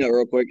side note,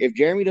 real quick, if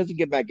Jeremy doesn't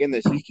get back in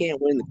this, he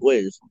can't win the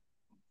quiz.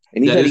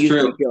 And he That said is he's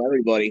going true. to kill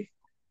everybody.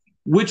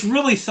 Which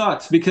really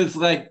sucks because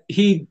like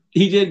he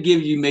did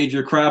give you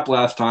major crap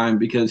last time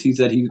because he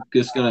said he's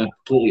just gonna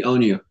completely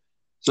own you.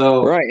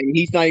 So Right, and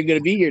he's not even going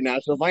to be here now.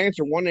 So if I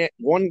answer one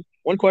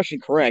question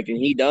correct and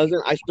he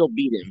doesn't, I still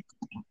beat him.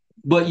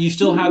 but you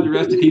still have the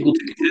rest of the people to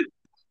contend.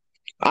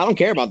 I don't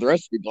care about the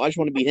rest of the people. I just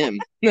want to beat him.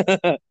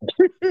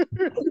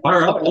 All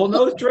right. Well,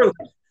 no, it's true.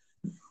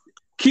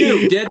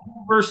 Q,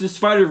 Deadpool versus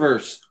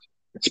Spider-Verse.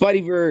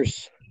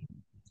 Spideyverse.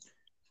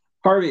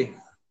 Harvey.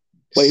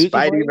 Wait, who's the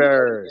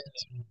Spideyverse.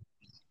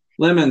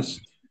 Lemons.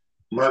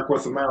 Mark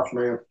with the mouth,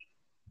 man.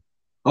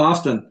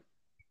 Austin.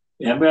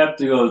 Yeah, I'm gonna have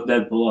to go with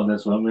Deadpool on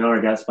this one. We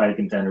already got Spidey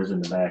contenders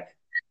in the back.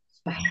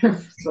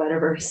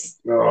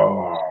 Spider-Verse.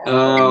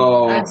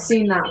 Oh. I've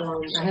seen that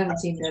one. I haven't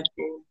seen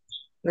Deadpool.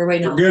 Or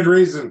wait, For no. good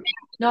reason.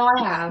 No,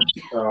 I have.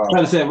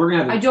 Like I said, we're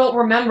gonna I have to, don't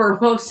remember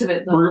most of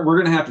it though. we're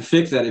gonna have to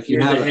fix that if you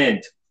Here's have a it.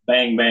 hint.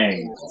 Bang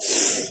bang.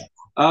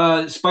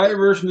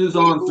 Spider-Verse moves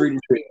on 3-3.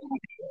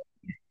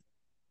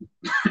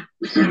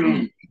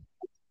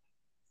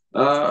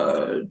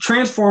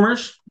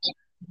 Transformers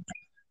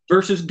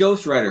versus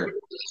Ghost Rider.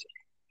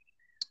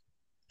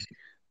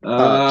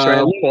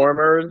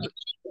 Transformers.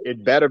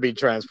 It better be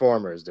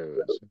Transformers, dude.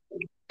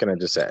 Can I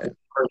just say?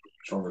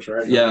 Transformers,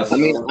 right? Yes. I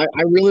mean,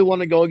 I really want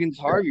to go against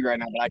Harvey right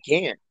now, but I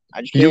can't. I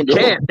just You can't do it.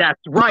 can't.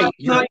 That's right.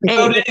 You Not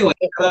can't. anyway.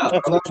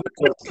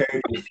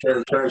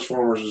 Okay,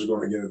 Transformers is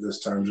going to get it this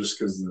time just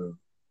because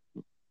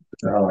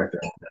I like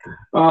that.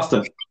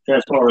 Austin.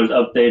 Transformers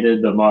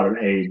updated the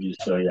modern age,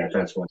 so yeah,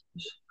 Transformers.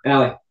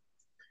 Allie.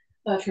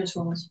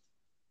 Transformers.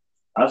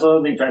 I also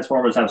don't think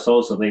Transformers have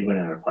souls, so they win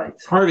in a fight.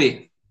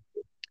 Harvey.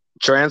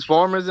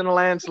 Transformers in a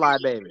landslide,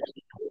 baby.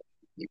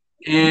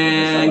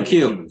 And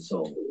Q.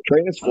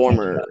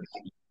 Transformers.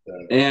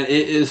 And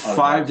it is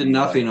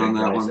 5-0 on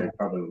that one.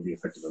 Probably would be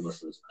effective in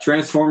this.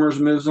 Transformers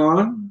moves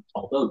on.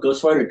 Although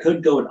Ghost Rider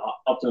could go in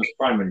Optimus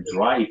Prime and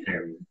drive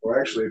him. Well,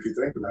 actually, if you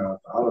think about it,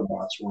 the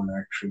Autobots weren't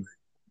actually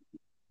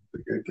the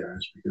good guys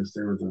because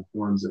they were the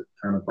ones that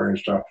kind of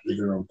branched off to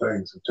do their own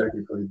thing. So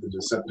technically, the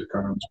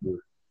Decepticons were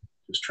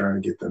just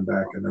trying to get them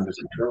back and under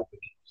control.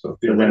 So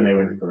then they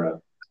went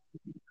corrupt.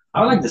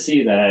 I would like to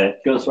see that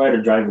Ghost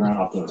Rider driving around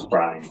Optimus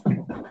Prime.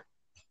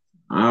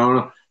 I don't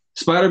know.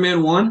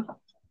 Spider-Man 1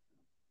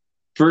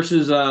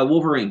 versus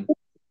Wolverine.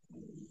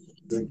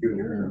 Thank you.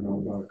 Here, I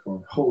know about it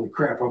going, holy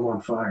crap, I'm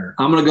on fire.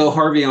 I'm going to go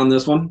Harvey on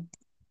this one.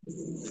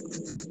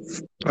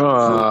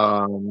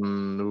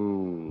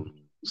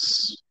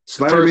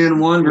 Spider-Man 1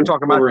 We're versus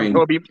talking about Wolverine.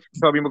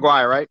 Tobey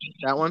Maguire, right?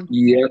 That one?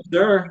 Yes,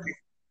 sir.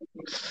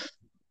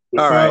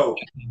 All right. So,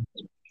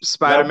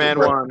 Spider-Man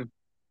 1.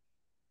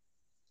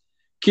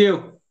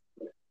 Q.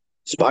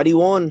 Spidey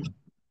won.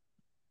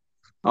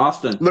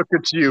 Austin. Look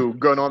at you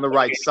going on the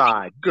right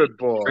side. Good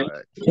boy.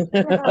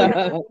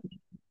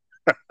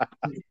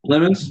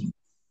 Lemons.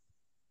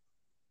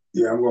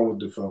 yeah, I'm going with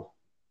Defoe.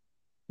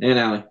 And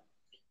Allie.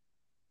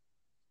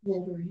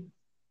 Wolverine.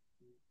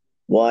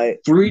 What?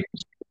 3.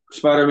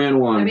 Spider-Man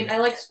 1. I mean, I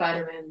like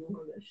Spider-Man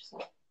more. But just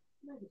like,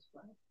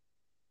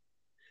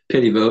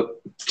 Pity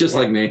vote. Just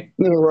like me.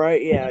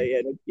 Right? Yeah,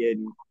 no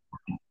kidding.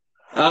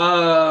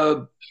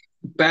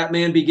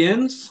 Batman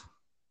Begins.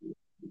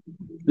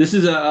 This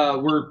is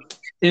we're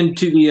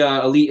into the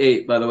Elite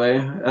Eight, by the way.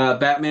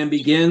 Batman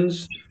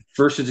Begins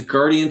versus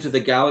Guardians of the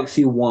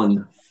Galaxy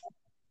 1.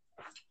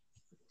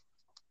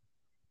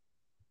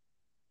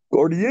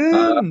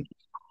 Guardian.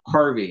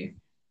 Harvey.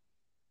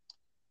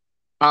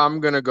 I'm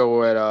going to go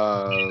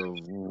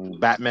with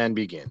Batman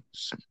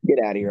Begins. Get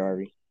out of here,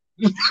 Harvey.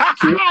 You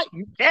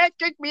can't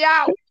kick me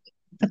out.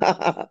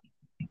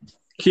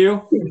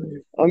 Q.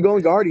 I'm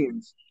going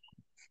Guardians.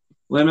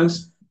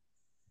 Lemons.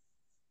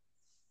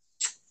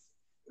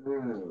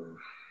 1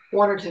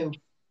 or 2.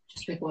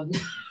 Just pick one.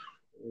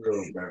 I'm going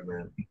with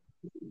Batman.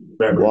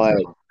 Why?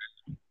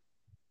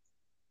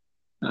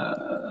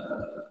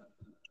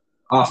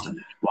 Austin.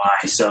 Why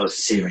so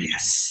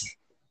serious?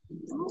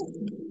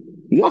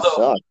 You guys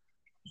suck.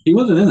 He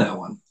wasn't in that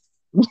one.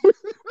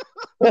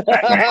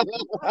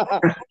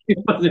 He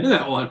wasn't in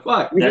that one.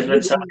 Fuck. There's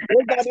been some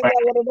We're not in that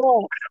one at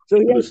all. So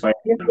he has to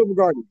go for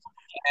Guardians.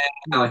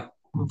 Allie.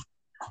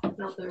 Not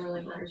that it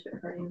really matters,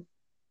 but Guardian.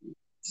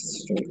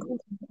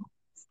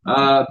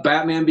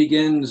 Batman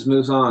Begins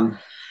moves on.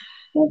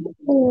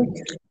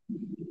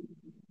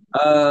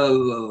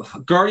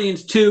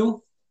 Guardians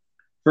 2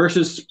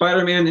 versus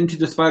Spider-Man Into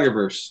the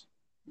Spider-Verse.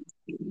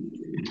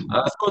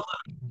 Let's go with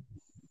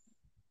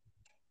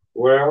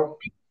Well,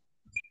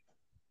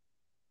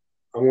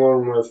 I'm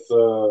going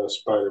with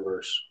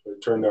Spider-Verse.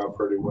 It turned out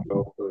pretty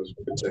well. It was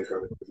a good take on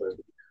everything.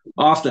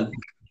 Austin.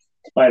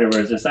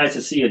 Spider-Verse. It's nice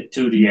to see a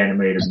 2D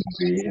animated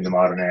movie in the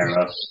modern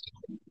era.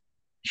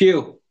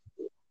 Q.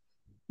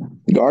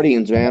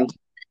 Guardians, man.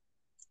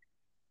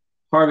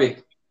 Harvey.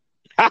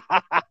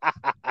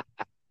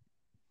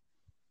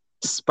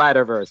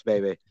 Spider-Verse,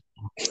 baby.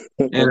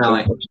 And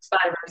Allie.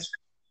 Spider-Verse.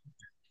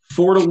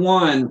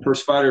 4-1 for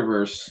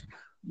Spider-Verse.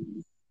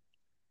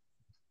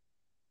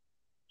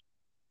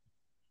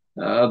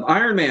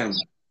 Iron Man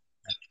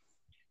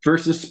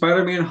versus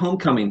Spider-Man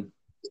Homecoming.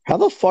 How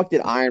the fuck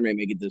did Iron Man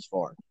make it this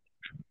far?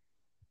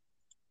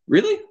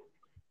 Really?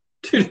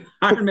 Dude,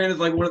 Iron Man is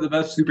like one of the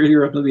best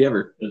superhero movies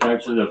ever. It's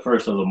actually the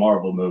first of the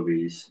Marvel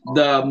movies.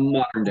 The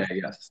modern day,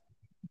 yes.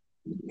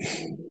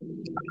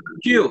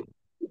 Q.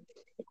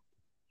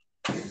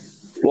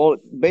 Well,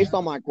 based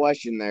on my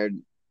question there,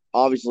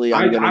 obviously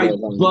I'm going to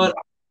go but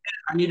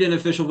I need an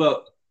official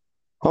vote.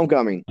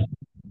 Homecoming.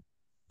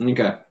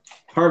 Okay.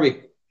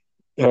 Harvey.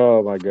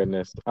 Oh my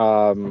goodness.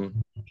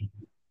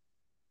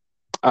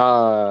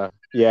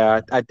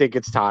 Yeah, I think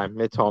it's time.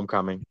 It's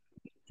Homecoming.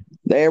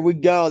 There we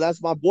go.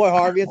 That's my boy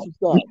Harvey. It's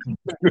what's up.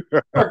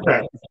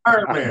 Okay.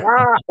 Iron Man.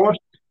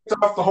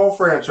 Off the whole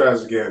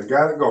franchise again.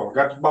 Got it going.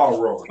 Got the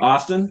ball rolling.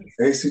 Austin.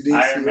 ACDC.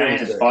 Iron Man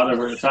is father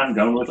versus son.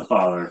 Going with the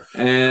father.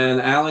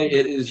 And Allie,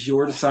 it is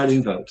your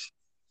deciding vote.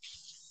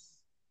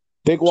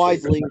 Pick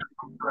wisely.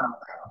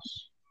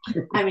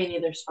 I mean,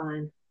 either's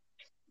fine.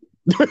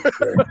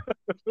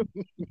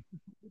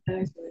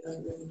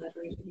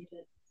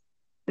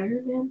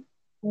 Iron Man?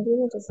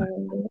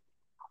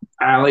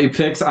 Allie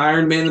picks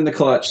Iron Man in the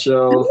clutch.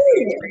 So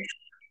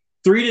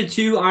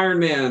 3-2 Iron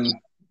Man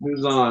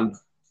moves on.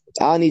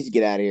 Al needs to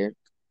get out of here.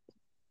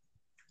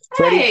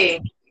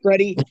 Hey!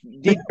 Freddie,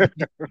 did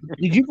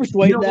you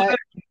persuade that? What?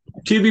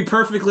 To be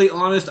perfectly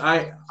honest,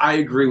 I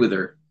agree with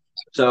her.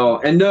 So,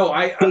 and no,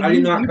 I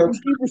did not.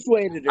 You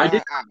persuaded her. I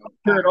didn't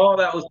hear at all.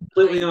 That was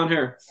completely on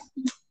her.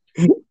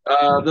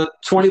 The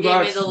 $20. You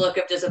gave me the look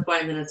of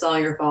disappointment. It's all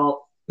your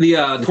fault. The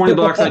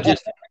 $20 I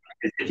just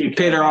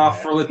paid her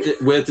off for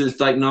with is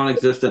like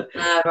non-existent.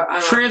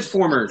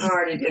 Transformers. I'm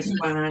already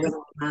disappointed. I don't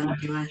want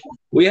that anyway.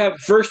 We have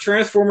first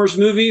Transformers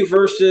movie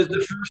versus the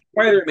first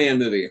Spider-Man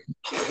movie.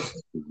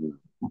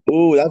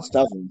 Ooh, that's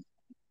tough.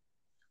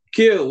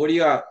 Q, what do you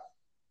got?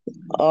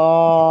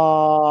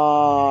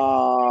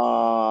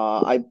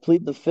 I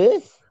plead the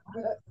fifth.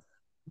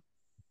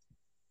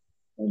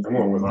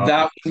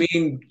 That would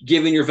mean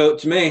giving your vote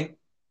to me.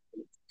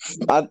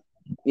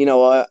 You know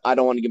what? I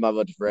don't want to give my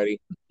vote to Freddie,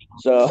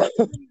 so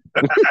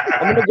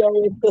I'm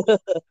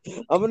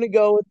gonna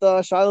go with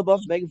Shia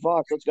LaBeouf, Megan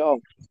Fox. Let's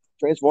go,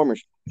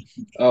 Transformers.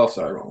 Oh,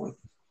 sorry, wrong one.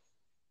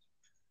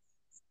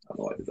 I don't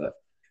know why I did that.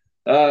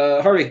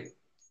 Harvey.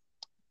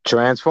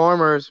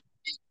 Transformers.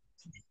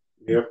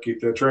 Yep,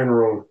 keep that train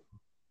rolling.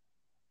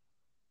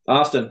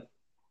 Austin.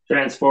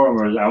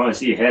 Transformers. I want to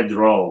see heads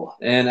roll.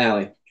 And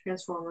Allie.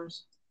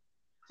 Transformers.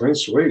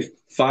 Sweet.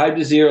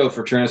 5-0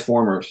 for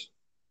Transformers.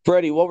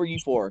 Freddie, what were you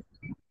for?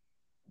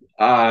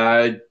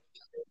 Spider-Man.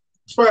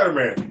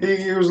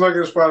 He was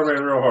looking at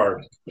Spider-Man real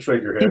hard.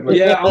 Shake your head.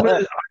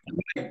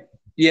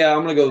 Yeah,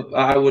 I'm gonna go.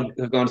 I would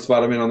have gone to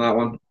Spider-Man on that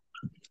one.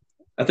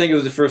 I think it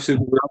was the first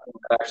superhero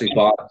I actually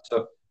bought.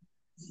 So,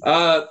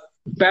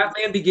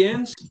 Batman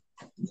Begins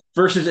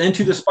versus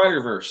Into the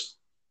Spider-Verse.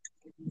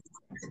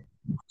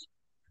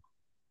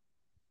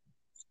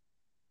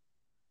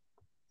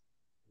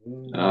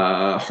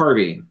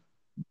 Harvey.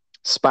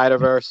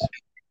 Spider-Verse.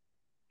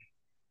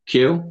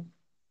 Q.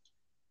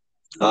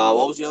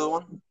 What was the other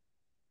one?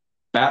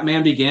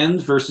 Batman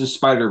Begins versus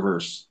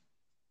Spider-Verse.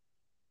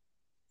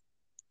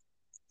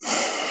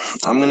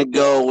 I'm gonna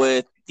go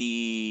with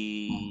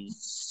the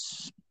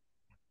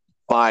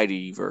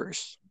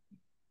Spideyverse.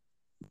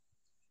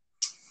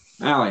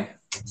 Allie.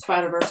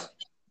 Spider-Verse.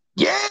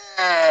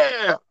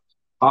 Yeah.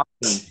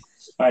 Austin.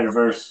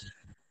 Spider-Verse.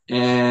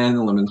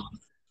 And Lemon.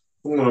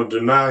 I'm gonna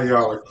deny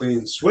y'all a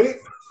clean sweep.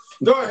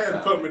 Go ahead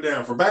and put me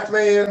down for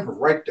Batman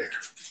right there.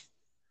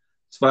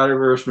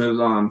 Spider-Verse moves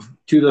on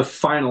to the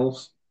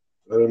finals.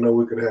 I don't know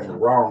we could have a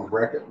wrong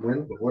bracket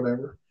win, but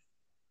whatever.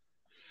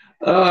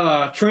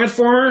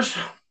 Transformers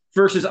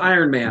versus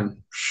Iron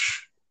Man.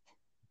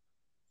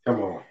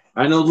 Come on.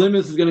 I know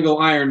Lemons is going to go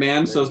Iron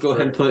Man, so let's go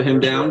ahead and put him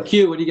down.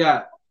 Q, what do you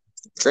got?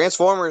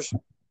 Transformers.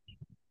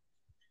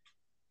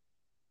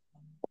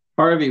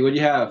 Harvey, what do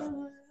you have?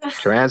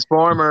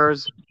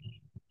 Transformers.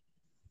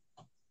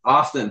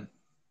 Austin.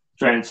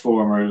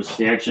 Transformers.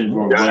 The actions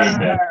were way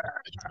better.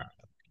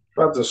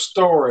 About the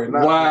story,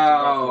 not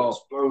wow.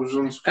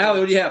 Explosions.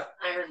 Allie, what do you have?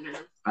 Iron Man.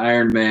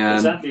 Iron Man.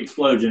 It's not the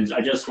explosions. I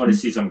just want to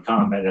see some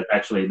combat that's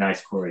actually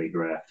nice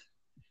choreographed.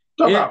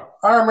 No.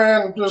 Iron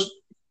Man just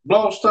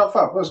blows stuff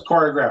up. Let's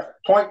choreograph it.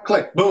 Point,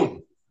 click,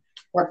 boom.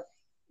 What?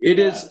 It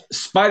is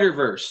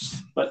Spider-Verse.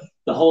 But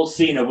the whole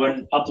scene of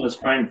when Optimus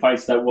Prime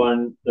fights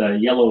the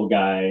yellow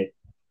guy,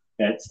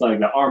 that's like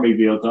the army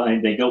vehicle,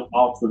 and they go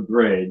off the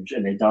bridge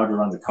and they dodge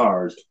around the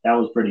cars. That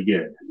was pretty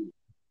good.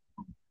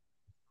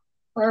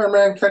 Iron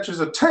Man catches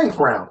a tank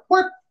round.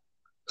 What?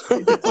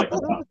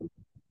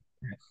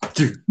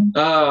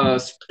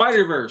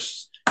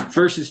 Spider-Verse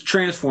versus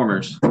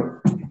Transformers.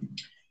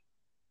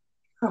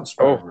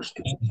 Spider-Verse.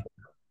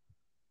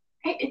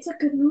 Hey, it's a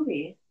good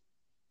movie.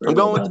 I'm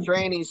going with the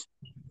trannies.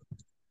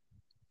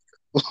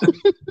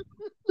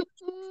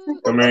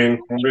 I mean,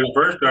 it'll be the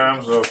first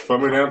time, so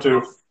put me down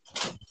too.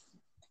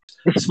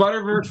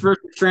 Spider-Verse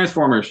versus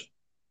Transformers.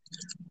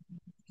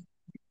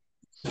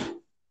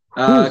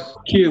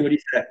 Q, what do you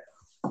say?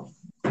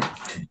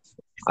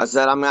 I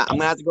said I'm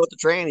gonna have to go with the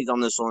trannies on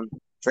this one.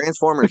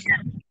 Transformers.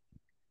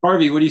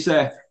 Harvey, what do you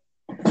say?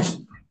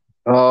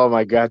 Oh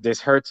my God, this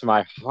hurts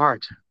my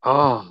heart.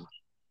 Oh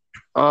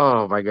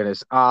my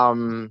goodness. I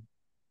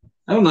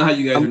don't know how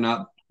you guys are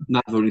not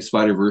voting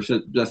Spider-Verse.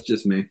 That's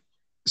just me.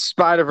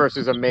 Spider-Verse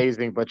is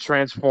amazing, but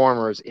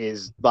Transformers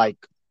is like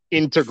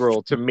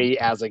integral to me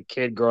as a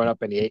kid growing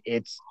up, and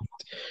it's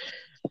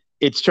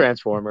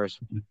Transformers.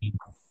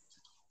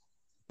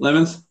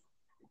 Lemons?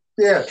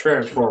 Yeah,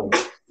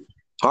 Transformers.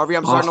 Harvey,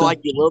 I'm starting to like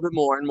you a little bit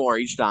more and more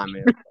each time,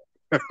 man.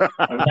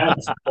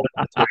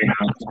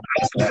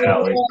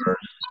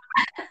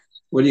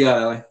 What do you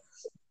got, Ellie?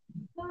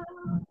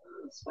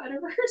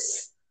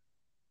 Spider-Verse.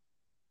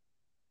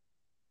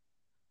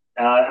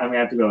 I'm gonna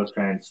have to go with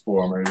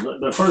Transformers.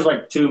 The first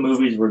like 2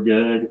 movies were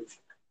good,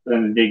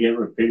 then they get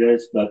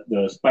repeated. But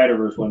the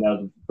Spider-Verse one,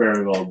 that was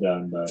very well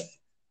done. But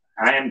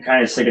I am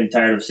kind of sick and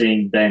tired of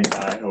seeing Ben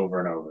die over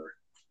and over.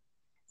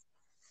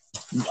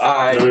 You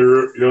want me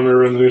to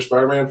ruin the new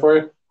Spider-Man for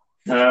you?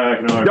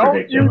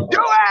 Don't you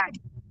do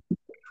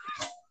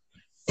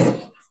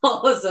it!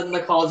 All of a sudden,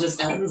 the call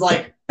just ends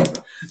like.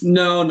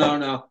 No.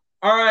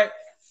 All right.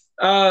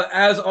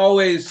 As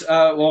always,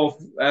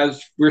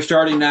 as we're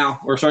starting now,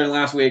 or starting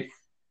last week,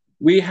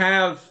 we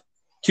have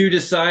to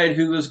decide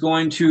who is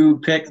going to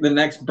pick the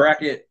next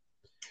bracket.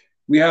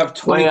 We have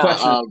 20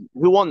 questions.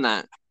 Who won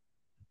that?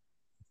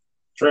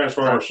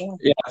 Transformers.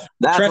 Yeah,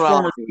 That's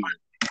Transformers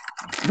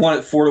won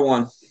it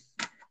 4-1.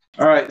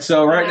 All right,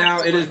 so right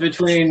now it is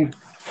between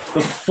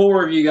the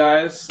 4 of you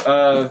guys,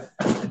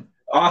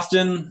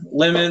 Austin,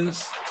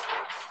 Lemons,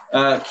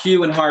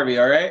 Q, and Harvey.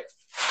 All right.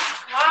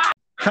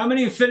 How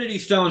many Infinity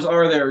Stones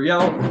are there?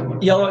 Yell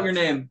out your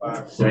name.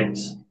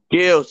 6.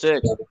 Q,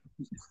 6.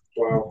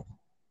 12.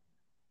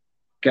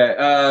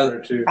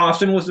 Okay.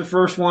 Austin was the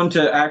first one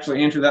to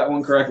actually answer that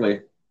one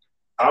correctly.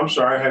 I'm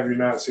sorry, have you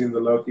not seen the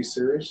Loki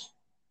series?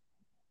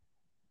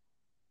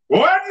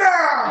 What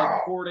now?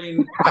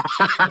 According to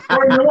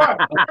what?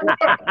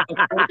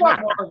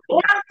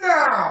 What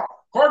now?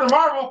 According to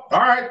Marvel. All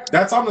right,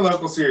 that's on the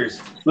Loki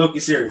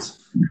series.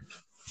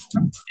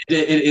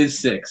 It is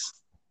 6.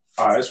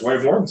 It's way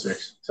more than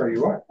 6. Tell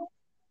you what.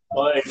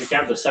 Well, if you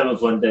count the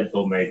 7th one,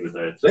 Deadpool made with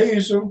it. They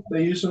use them.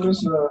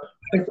 as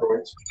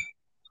paperweights.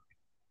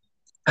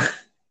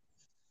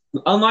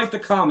 Unlike the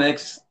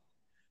comics,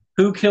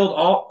 who killed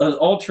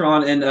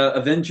Ultron in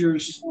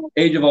Avengers: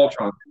 Age of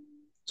Ultron?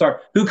 Sorry,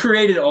 who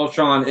created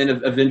Ultron in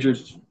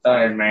Avengers?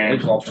 Iron Man.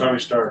 Age of Ultron? Tony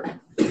Stark.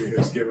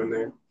 His given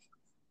name.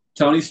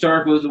 Tony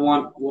Stark was the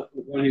one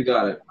who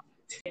got it.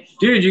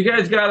 Dude, you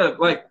guys gotta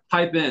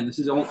pipe in. This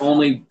is the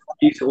only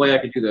decent way I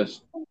could do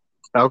this.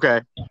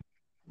 Okay.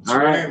 All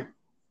right.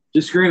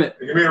 Just scream it.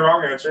 It can be a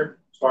wrong answer.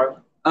 It's fine.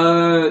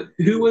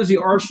 Who was the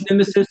arch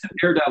nemesis of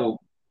Daredevil?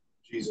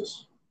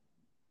 Jesus.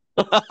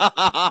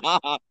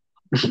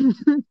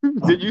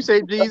 Did you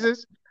say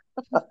Jesus?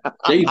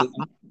 Jesus.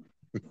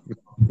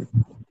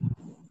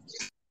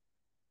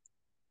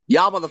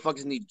 Y'all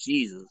motherfuckers need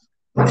Jesus.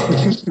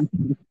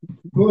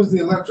 Who was the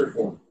electric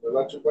one? The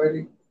electric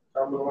lady?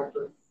 Carmen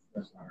Electric?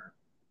 That's not her.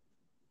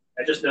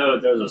 I just know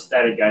there was a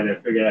static guy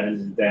that figured out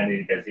his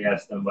identity because he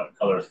asked them what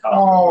color his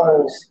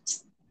costume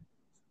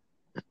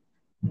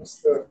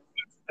was.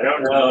 I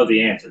don't know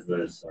the answer to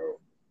this. So.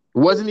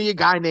 Wasn't he a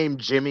guy named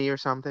Jimmy or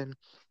something?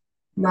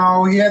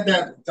 No, he had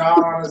that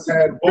dot on his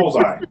head.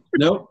 Bullseye.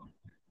 Nope.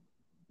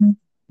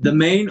 The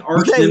main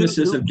arch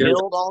nemesis of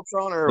Daredevil. Killed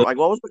Ultron, or what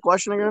was the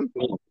question again?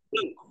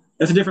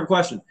 That's a different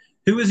question.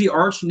 Who is the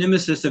arch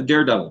nemesis of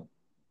Daredevil?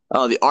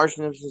 Oh, the arch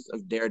nemesis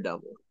of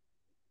Daredevil.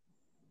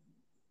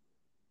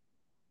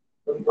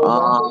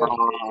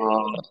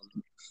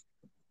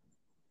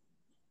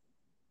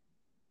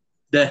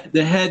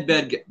 The head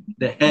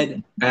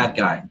bad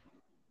guy.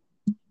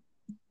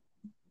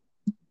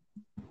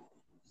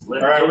 All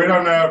right, we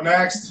don't know.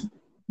 Next.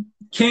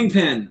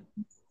 Kingpin.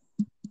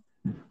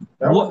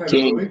 What?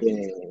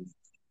 Kingpin.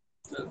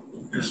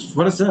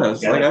 What it says.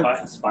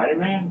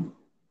 Spider-Man?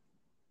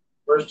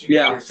 First you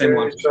get same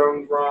one.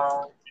 Stones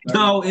wrong.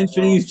 No,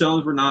 Infinity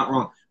Stones were not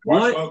wrong.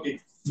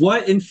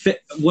 What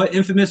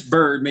infamous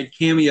bird made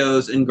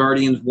cameos in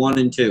Guardians 1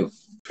 and 2?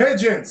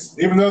 Pigeons,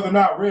 even though they're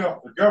not real.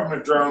 They're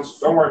government drones.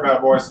 Don't worry about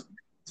it, boys. I'll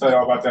tell you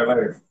all about that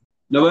later.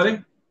 Nobody?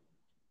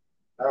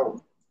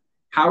 No.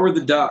 Howard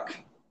the Duck.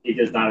 He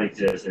does not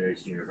exist in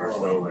this universe.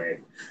 No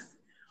way.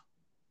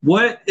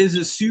 What is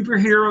the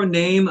superhero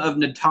name of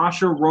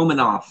Natasha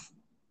Romanoff?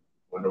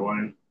 Wonder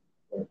Woman.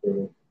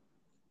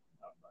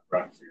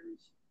 Rock series.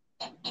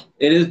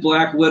 It is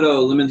Black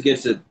Widow. Lemons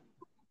gets it.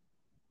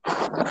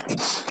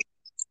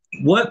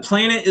 What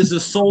planet is the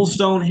Soul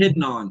Stone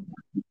hidden on?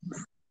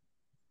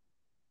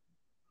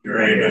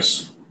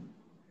 Uranus.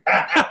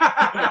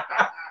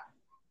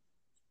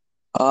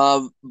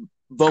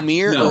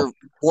 Vormir No.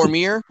 or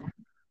Vormir?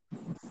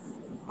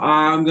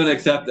 I'm going to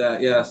accept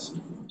that, yes.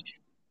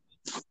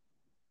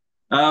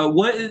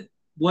 What is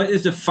What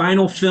is the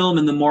final film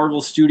in the Marvel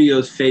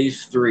Studios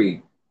Phase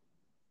 3?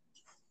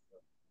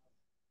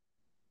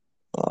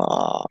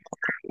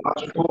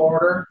 Logical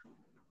order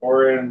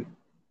or in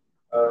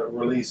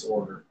release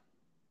order?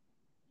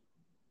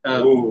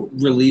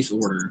 Release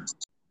order.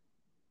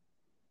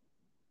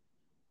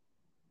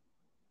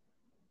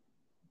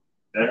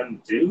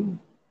 Venom 2?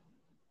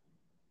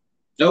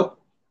 Nope.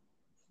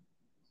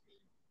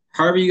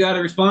 Harvey, you got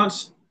a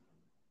response?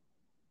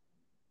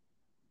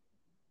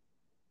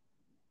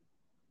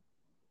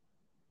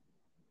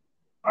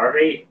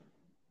 Harvey?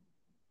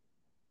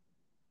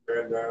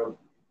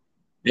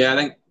 Yeah, I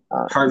think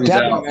Harvey's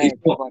Captain out. America,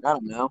 I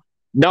don't know.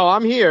 No,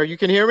 I'm here. You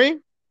can hear me?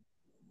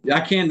 I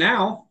can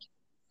now.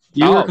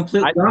 You were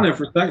completely on there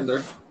for a second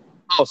there.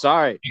 Oh,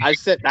 sorry. I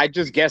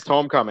just guessed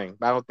Homecoming.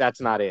 That's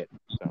not it.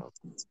 So.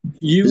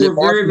 You Is it were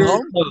Far very, From very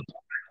Home? close.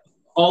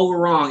 All were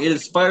wrong. It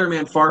is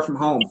Spider-Man Far From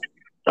Home.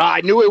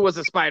 I knew it was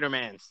a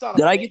Spider-Man.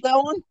 Did I get that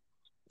one?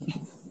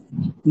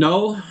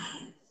 No.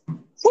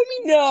 What do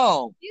you mean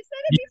no? You said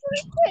it before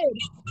you did.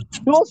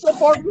 You also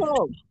Far From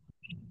Home.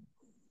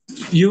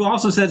 You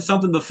also said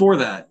something before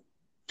that.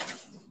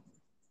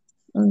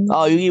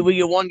 Oh, we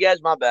get one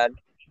guess. My bad.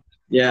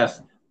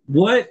 Yes.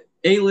 What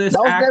A-list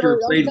That was actor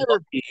played never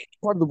Loki?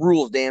 part of the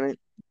rules. Damn it.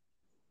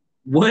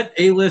 What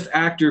A-list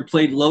actor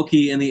played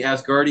Loki in the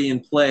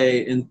Asgardian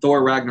play in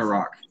Thor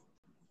Ragnarok?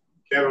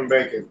 Kevin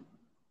Bacon.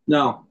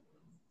 No.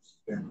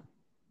 I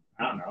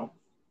don't know.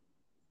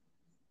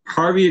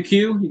 Harvey or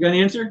Q? You got an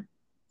answer?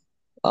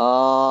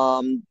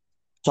 Tom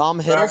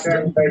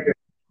Hiddleston.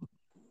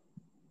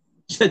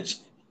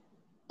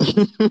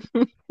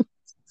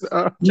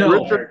 No.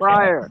 Richard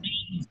Pryor.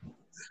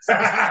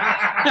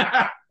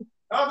 I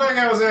don't think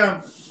that was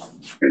him.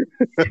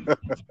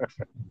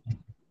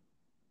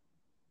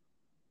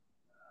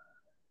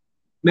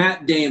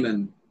 Matt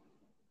Damon.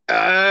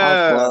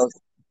 Close.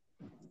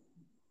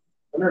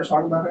 We never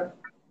talked about that.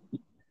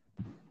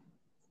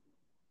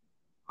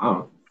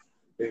 Oh.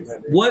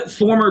 What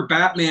former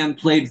Batman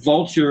played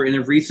Vulture in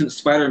a recent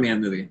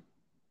Spider-Man movie?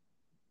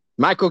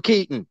 Michael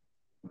Keaton.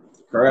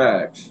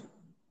 Correct.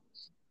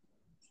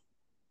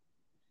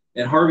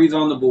 And Harvey's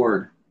on the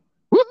board.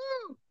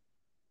 Woohoo!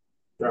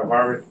 Yeah,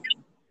 Harvey.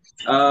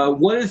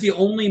 What is the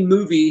only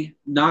movie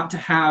not to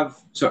have?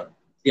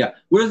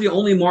 What is the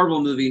only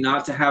Marvel movie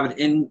not to have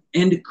an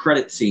end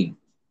credit scene?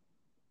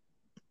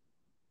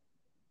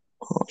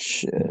 Oh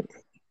shit.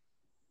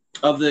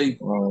 Of the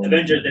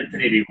Avengers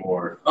Infinity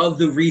War. Of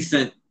the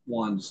recent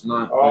ones,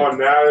 not. Oh,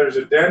 now there's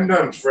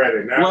addendums,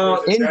 Freddie.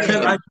 Well,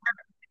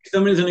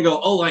 somebody's gonna go.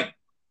 Oh, like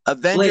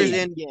Avengers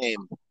Blade.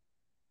 Endgame.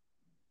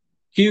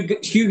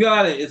 Q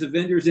got it. It's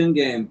Avengers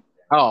Endgame.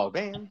 Oh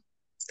man.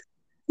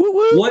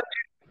 Woo-woo. What?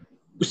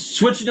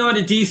 Switching on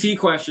to DC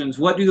questions.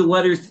 What do the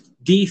letters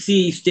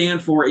DC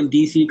stand for in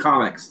DC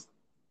Comics?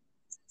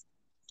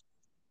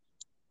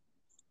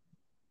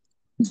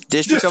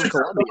 District of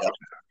Columbia.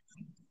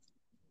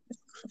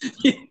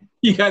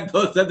 You guys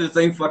both said the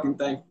same fucking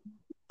thing.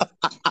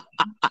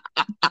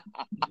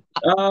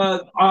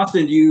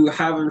 Austin, do you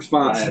have a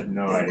response? I have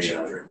no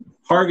idea.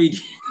 Harvey,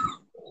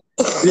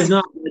 it is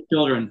not for the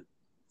children.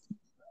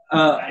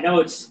 I know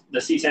it's the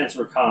C stands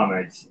for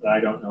comics, but I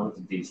don't know what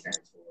the D stands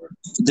for.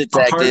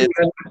 Detective.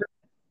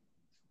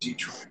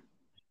 Detroit.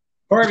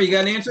 Harvey, you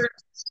got an answer?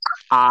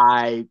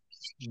 I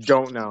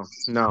don't know.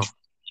 No.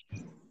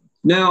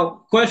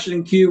 Now,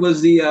 question Q,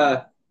 was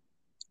the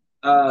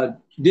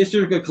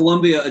District of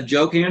Columbia a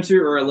joke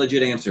answer or a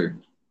legit answer?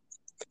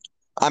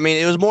 I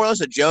mean, it was more or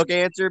less a joke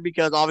answer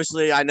because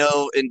obviously I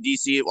know in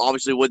DC it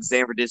obviously wouldn't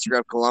stand for District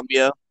of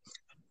Columbia.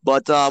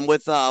 But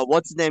with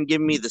what's his name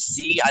giving me the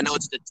C, I know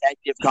it's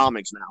Detective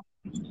Comics now.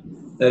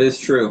 That is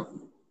true.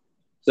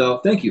 So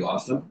thank you,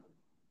 Austin.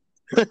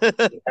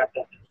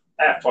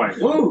 Half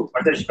point. Woo!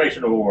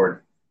 Participation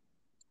award.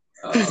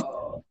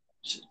 So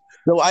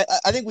I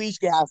think we each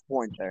get half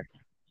points there.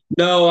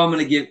 No, I'm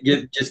gonna give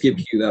Q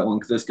that one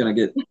because that's gonna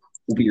get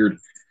weird.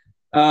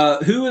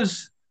 Who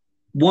is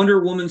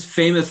Wonder Woman's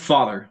famous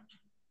father?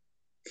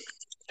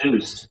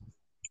 Zeus.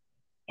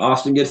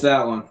 Austin gets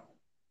that one.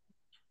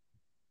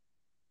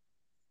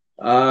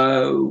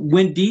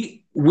 When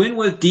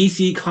was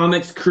DC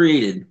Comics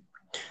created?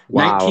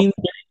 Wow.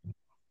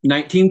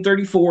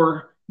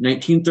 1934,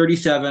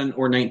 1937,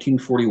 or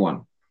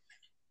 1941?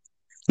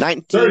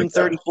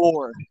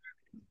 1934.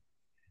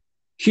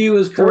 Q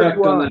is correct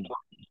on that.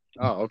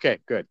 Oh, okay,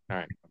 good. All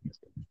right.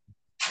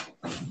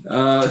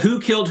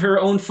 Who killed her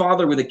own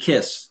father with a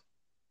kiss?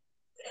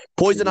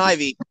 Poison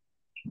Ivy.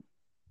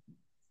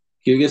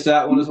 Q gets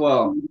that one as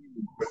well.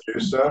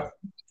 Medusa.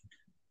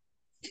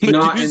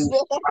 Not in.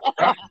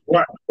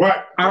 What?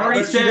 I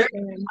already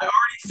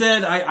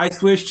said I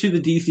switched to the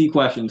DC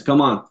questions.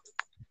 Come on.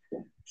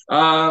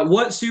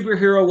 What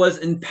superhero was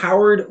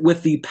empowered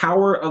with the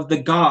power of the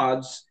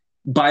gods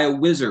by a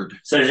wizard?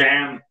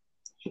 Shazam.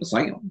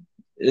 Shazam.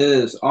 It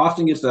is.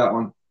 Austin gets that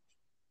one.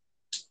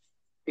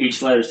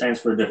 Each letter stands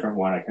for a different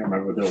one. I can't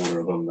remember the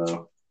order of them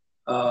though.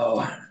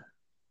 Oh.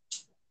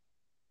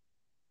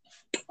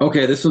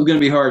 Okay, this one's going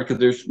to be hard because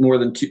there's more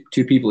than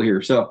two people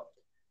here. So,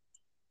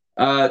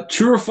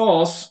 True or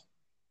false?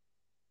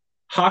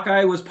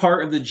 Hawkeye was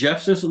part of the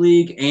Justice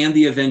League and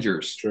the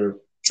Avengers.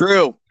 True.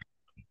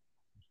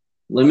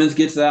 Lemons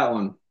gets that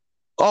one.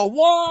 Oh,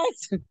 what?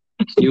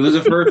 He was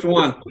the first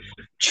one.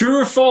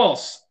 True or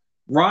false?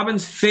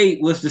 Robin's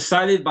fate was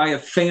decided by a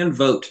fan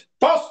vote.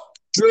 False.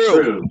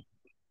 True.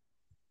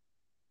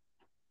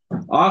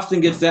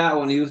 Austin gets that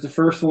one. He was the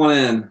first one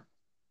in.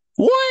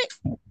 What?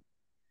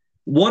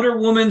 Wonder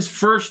Woman's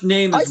first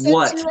name I is said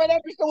what? true right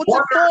after. So what's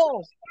that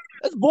false?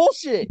 That's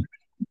bullshit.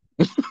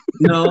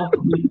 No.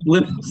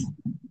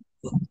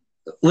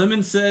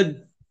 Lemon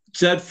said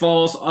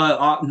false.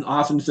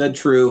 Austin said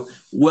true.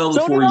 Well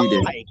So before did you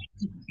did. I.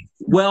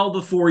 Well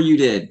before you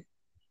did.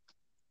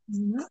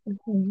 Pay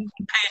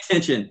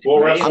attention.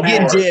 I'm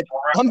getting jibbed.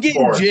 I'm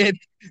getting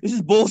jibbed. This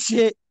is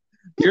bullshit.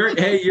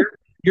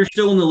 You're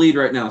still in the lead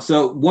right now.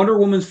 So Wonder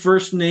Woman's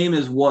first name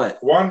is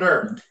what?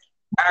 Wonder.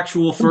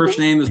 Actual first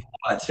name is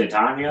what?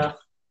 Titania.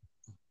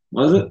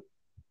 Was it?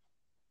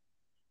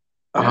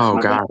 Oh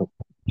God.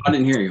 I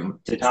didn't hear you.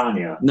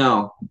 Titania.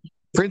 No.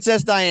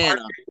 Princess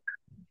Diana.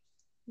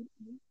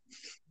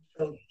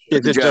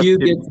 Is it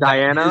just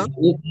Diana?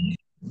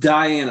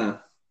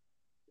 Diana.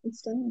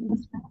 It's Diana.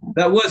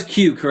 That was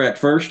Q, correct?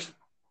 First?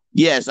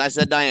 Yes, I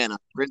said Diana.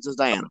 Princess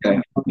Diana.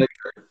 Okay.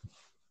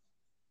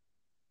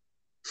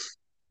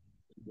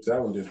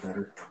 That one did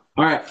better.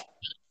 All right.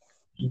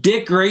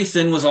 Dick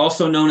Grayson was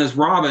also known as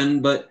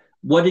Robin, but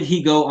what did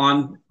he go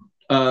on?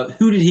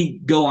 Who did he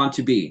go on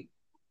to be?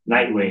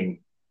 Nightwing.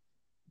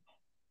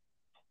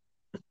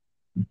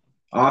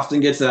 Austin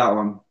gets that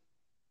one.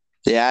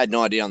 Yeah, I had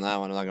no idea on that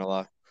one. I'm not gonna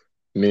lie.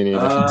 Me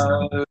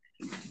neither.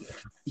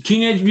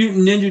 Teenage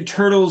Mutant Ninja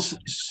Turtles: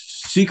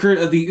 Secret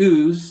of the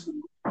Ooze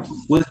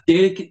was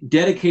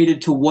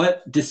dedicated to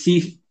what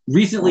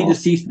recently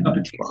deceased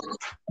puppeteer?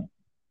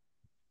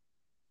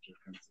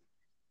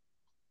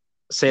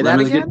 Say that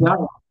again.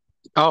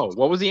 Oh,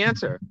 what was the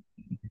answer?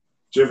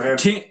 Jim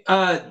Henson.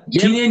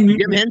 Teenage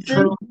Mutant Ninja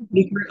Turtles: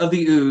 Secret of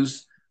the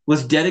Ooze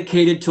was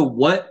dedicated to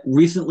what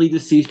recently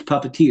deceased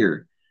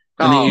puppeteer?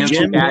 And Oh, the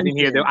answer, I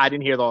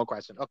didn't hear the whole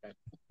question. Okay,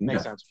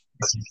 makes sense.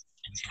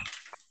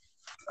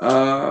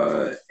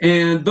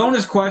 And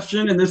bonus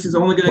question, and this is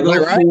only going to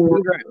go right? for.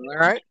 All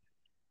right.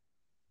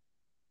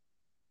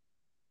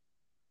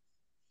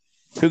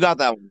 Who got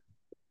that one?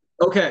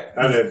 Okay,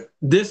 I did.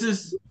 this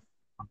is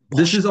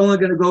only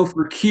going to go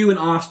for Q and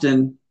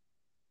Austin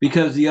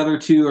because the other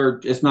two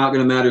are. It's not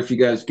going to matter if you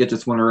guys get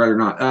this one right or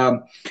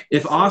not.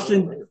 If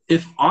Austin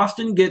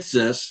gets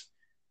this,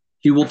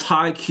 he will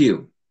tie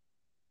Q.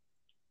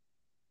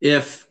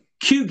 If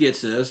Q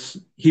gets this,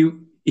 he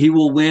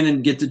will win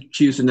and get to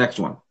choose the next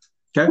one.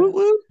 Okay.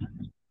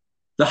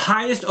 The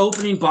highest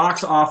opening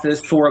box office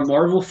for a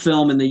Marvel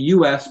film in the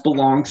U.S.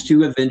 belongs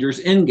to Avengers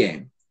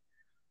Endgame.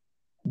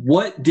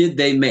 What did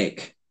they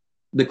make?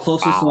 The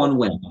closest one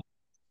wins.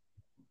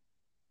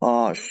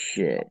 Oh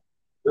shit!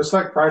 Just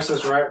like Price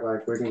is Right,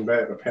 like we can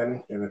bet a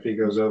penny, and if he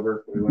goes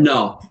over, we win.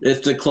 No,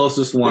 it's the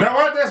closest one. You know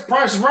what? That's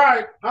Price is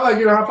Right. I like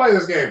how to play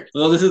this game.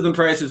 Well, this isn't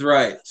Price is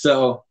Right.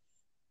 So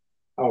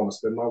I want to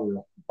spin my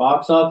wheel.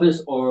 Box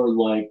office or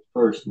like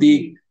first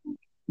the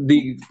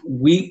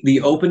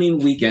opening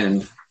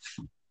weekend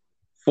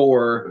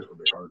for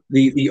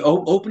the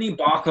opening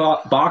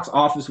box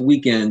office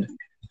weekend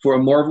for a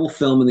Marvel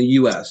film in the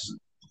U.S.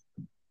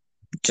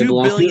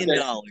 $2 billion.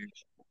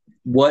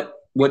 What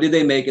did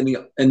they make in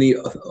the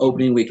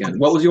opening weekend?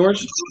 What was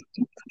yours?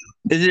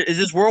 Is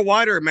this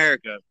worldwide or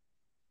America?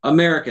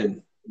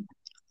 American.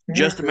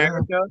 Just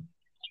America?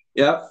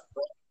 Yep.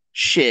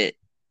 Shit.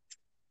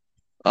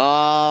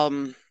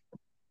 My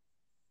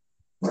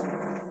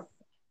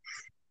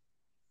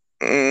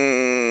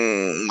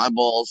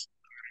balls.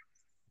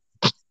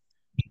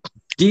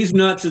 These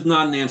nuts is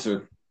not an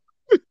answer.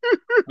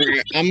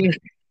 I'm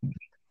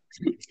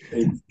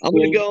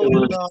gonna go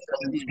with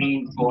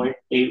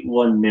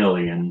 17.81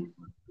 million.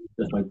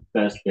 That's my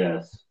best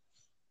guess.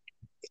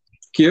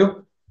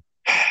 Q?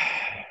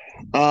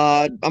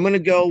 I'm gonna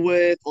go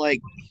with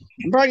I'm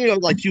probably gonna go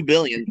with like 2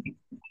 billion.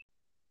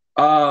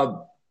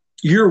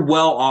 You're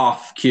well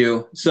off,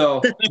 Q.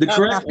 So the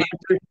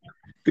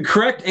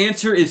correct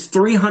answer is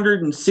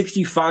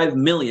 365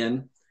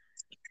 million.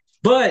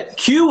 But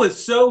Q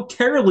was so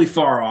terribly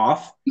far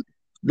off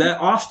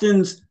that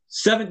Austin's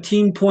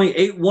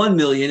 17.81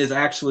 million is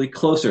actually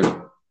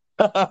closer.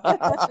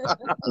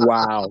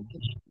 Wow.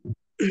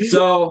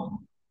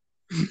 So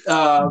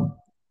I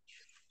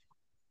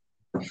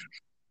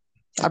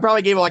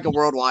probably gave it like a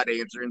worldwide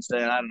answer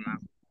instead. I don't know.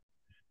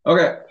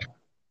 okay.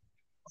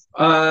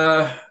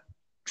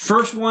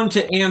 First one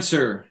to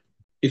answer.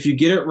 If you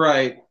get it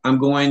right, I'm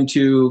going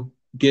to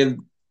give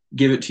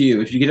it to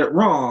you. If you get it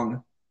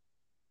wrong,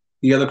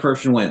 the other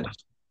person wins.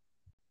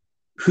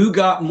 Who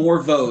got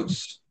more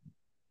votes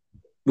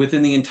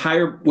within the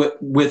entire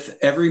with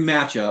every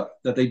matchup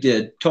that they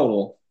did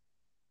total?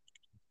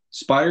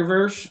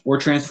 Spider-Verse or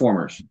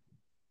Transformers?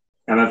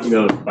 I'm gonna have to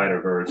go with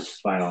Spider-Verse.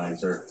 Final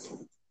answer.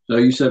 So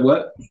you said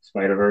what?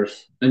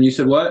 Spider-Verse. And you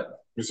said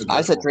what?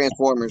 I said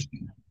Transformers.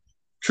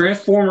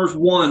 Transformers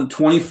won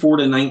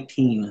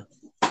 24-19.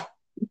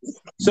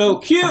 So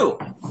Q,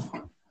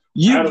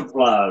 Round of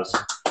applause.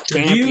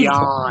 Champion.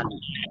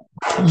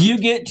 you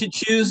get to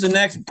choose the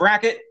next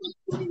bracket,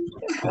 and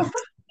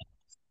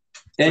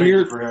Thank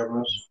you for having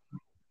us.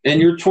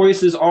 your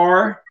choices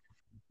are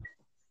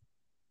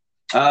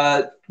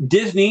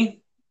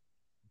Disney,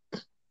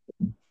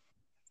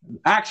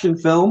 action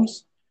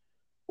films,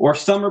 or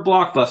summer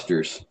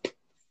blockbusters.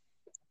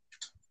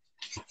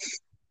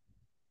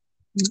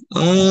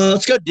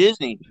 Let's go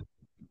Disney.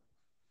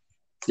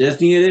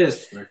 Disney it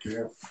is. Thank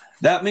you.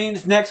 That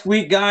means next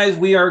week, guys,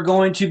 we are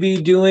going to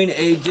be doing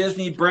a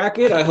Disney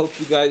bracket. I hope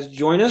you guys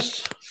join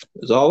us,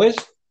 as always.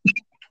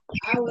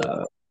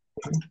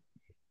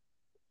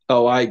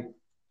 I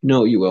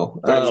know you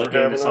will.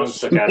 Getting the song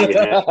stuck out of your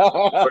head.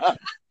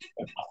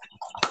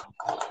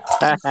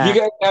 You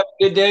guys have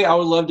a good day. I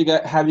would love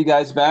to have you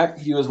guys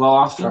back. You as well,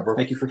 Austin.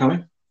 Thank you for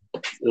coming.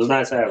 It was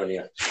nice having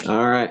you.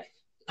 All right.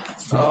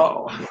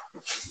 Oh.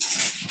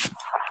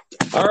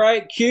 All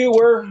right, Q,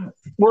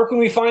 where can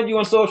we find you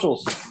on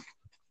socials?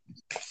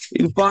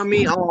 You can find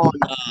me on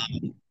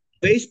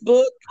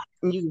Facebook.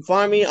 And you can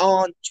find me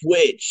on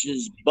Twitch.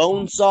 It's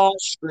Bonesaw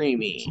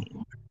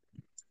Streaming.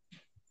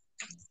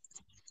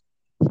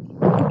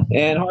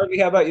 And Harvey,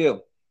 how about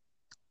you?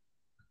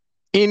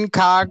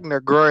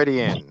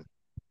 Incognegordian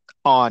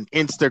on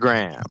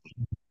Instagram.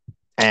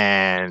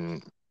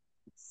 And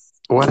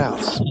what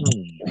else?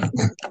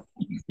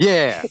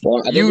 Yeah.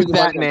 Use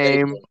that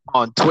name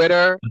on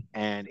Twitter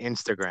and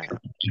Instagram.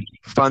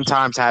 Fun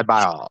times had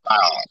by all.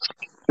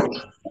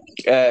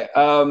 Okay.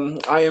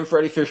 I am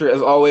Freddie Fisher.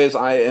 As always,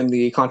 I am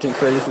the content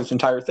creator for this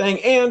entire thing.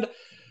 And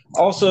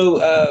also,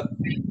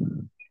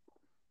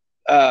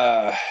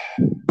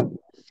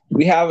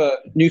 we have a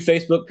new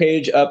Facebook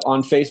page up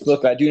on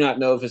Facebook. I do not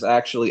know if it's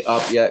actually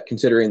up yet,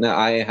 considering that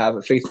I have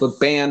a Facebook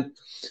ban.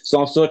 So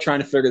I'm still trying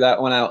to figure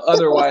that one out.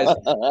 Otherwise,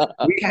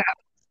 we have.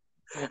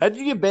 How'd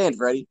you get banned,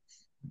 Freddie?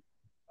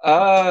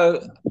 I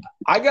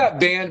got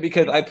banned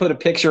because I put a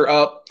picture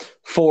up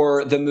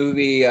for the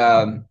movie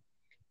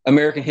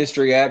American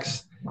History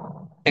X,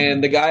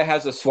 and the guy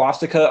has a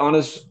swastika on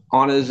his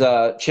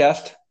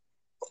chest.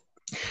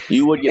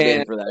 You would get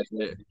banned for that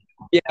shit.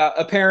 Yeah,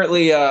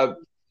 apparently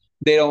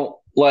they don't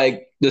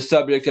like the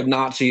subject of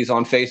Nazis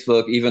on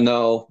Facebook, even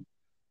though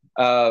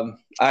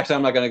actually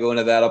I'm not going to go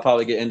into that. I'll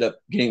probably end up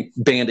getting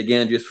banned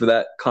again just for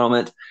that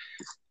comment.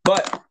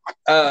 But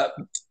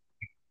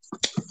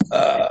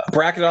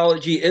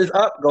Bracketology is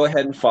up. Go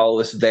ahead and follow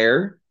us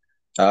there.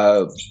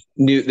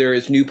 There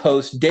is new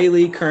posts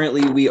daily.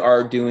 Currently, we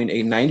are doing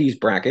a 90s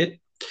bracket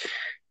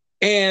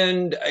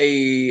and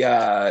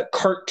a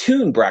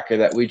cartoon bracket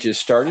that we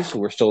just started. So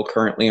we're still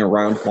currently in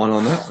round one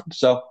on that one.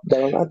 So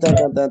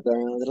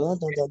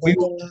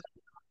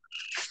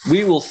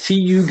we will see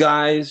you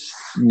guys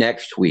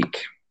next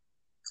week.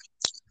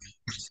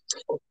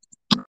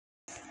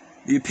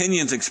 The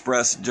opinions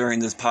expressed during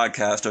this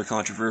podcast are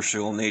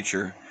controversial in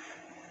nature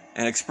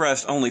and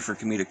expressed only for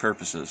comedic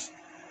purposes.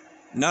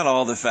 Not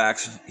all the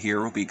facts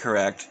here will be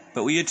correct,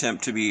 but we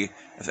attempt to be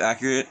as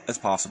accurate as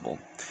possible.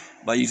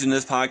 By using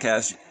this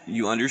podcast,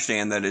 you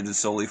understand that it is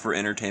solely for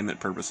entertainment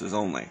purposes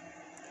only.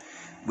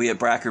 We at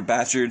Bracker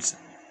Bastards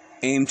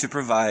aim to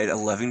provide a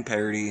loving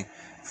parody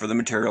for the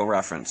material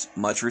reference.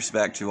 Much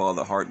respect to all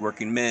the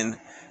hardworking men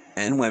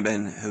and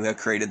women who have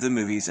created the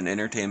movies and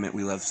entertainment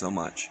we love so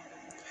much.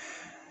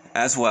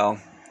 As well,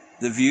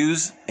 the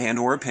views and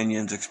or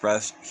opinions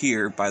expressed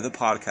here by the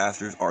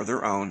podcasters are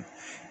their own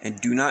and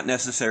do not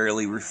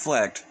necessarily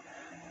reflect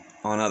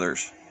on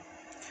others.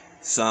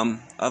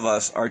 Some of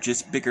us are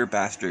just bigger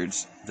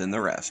bastards than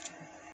the rest.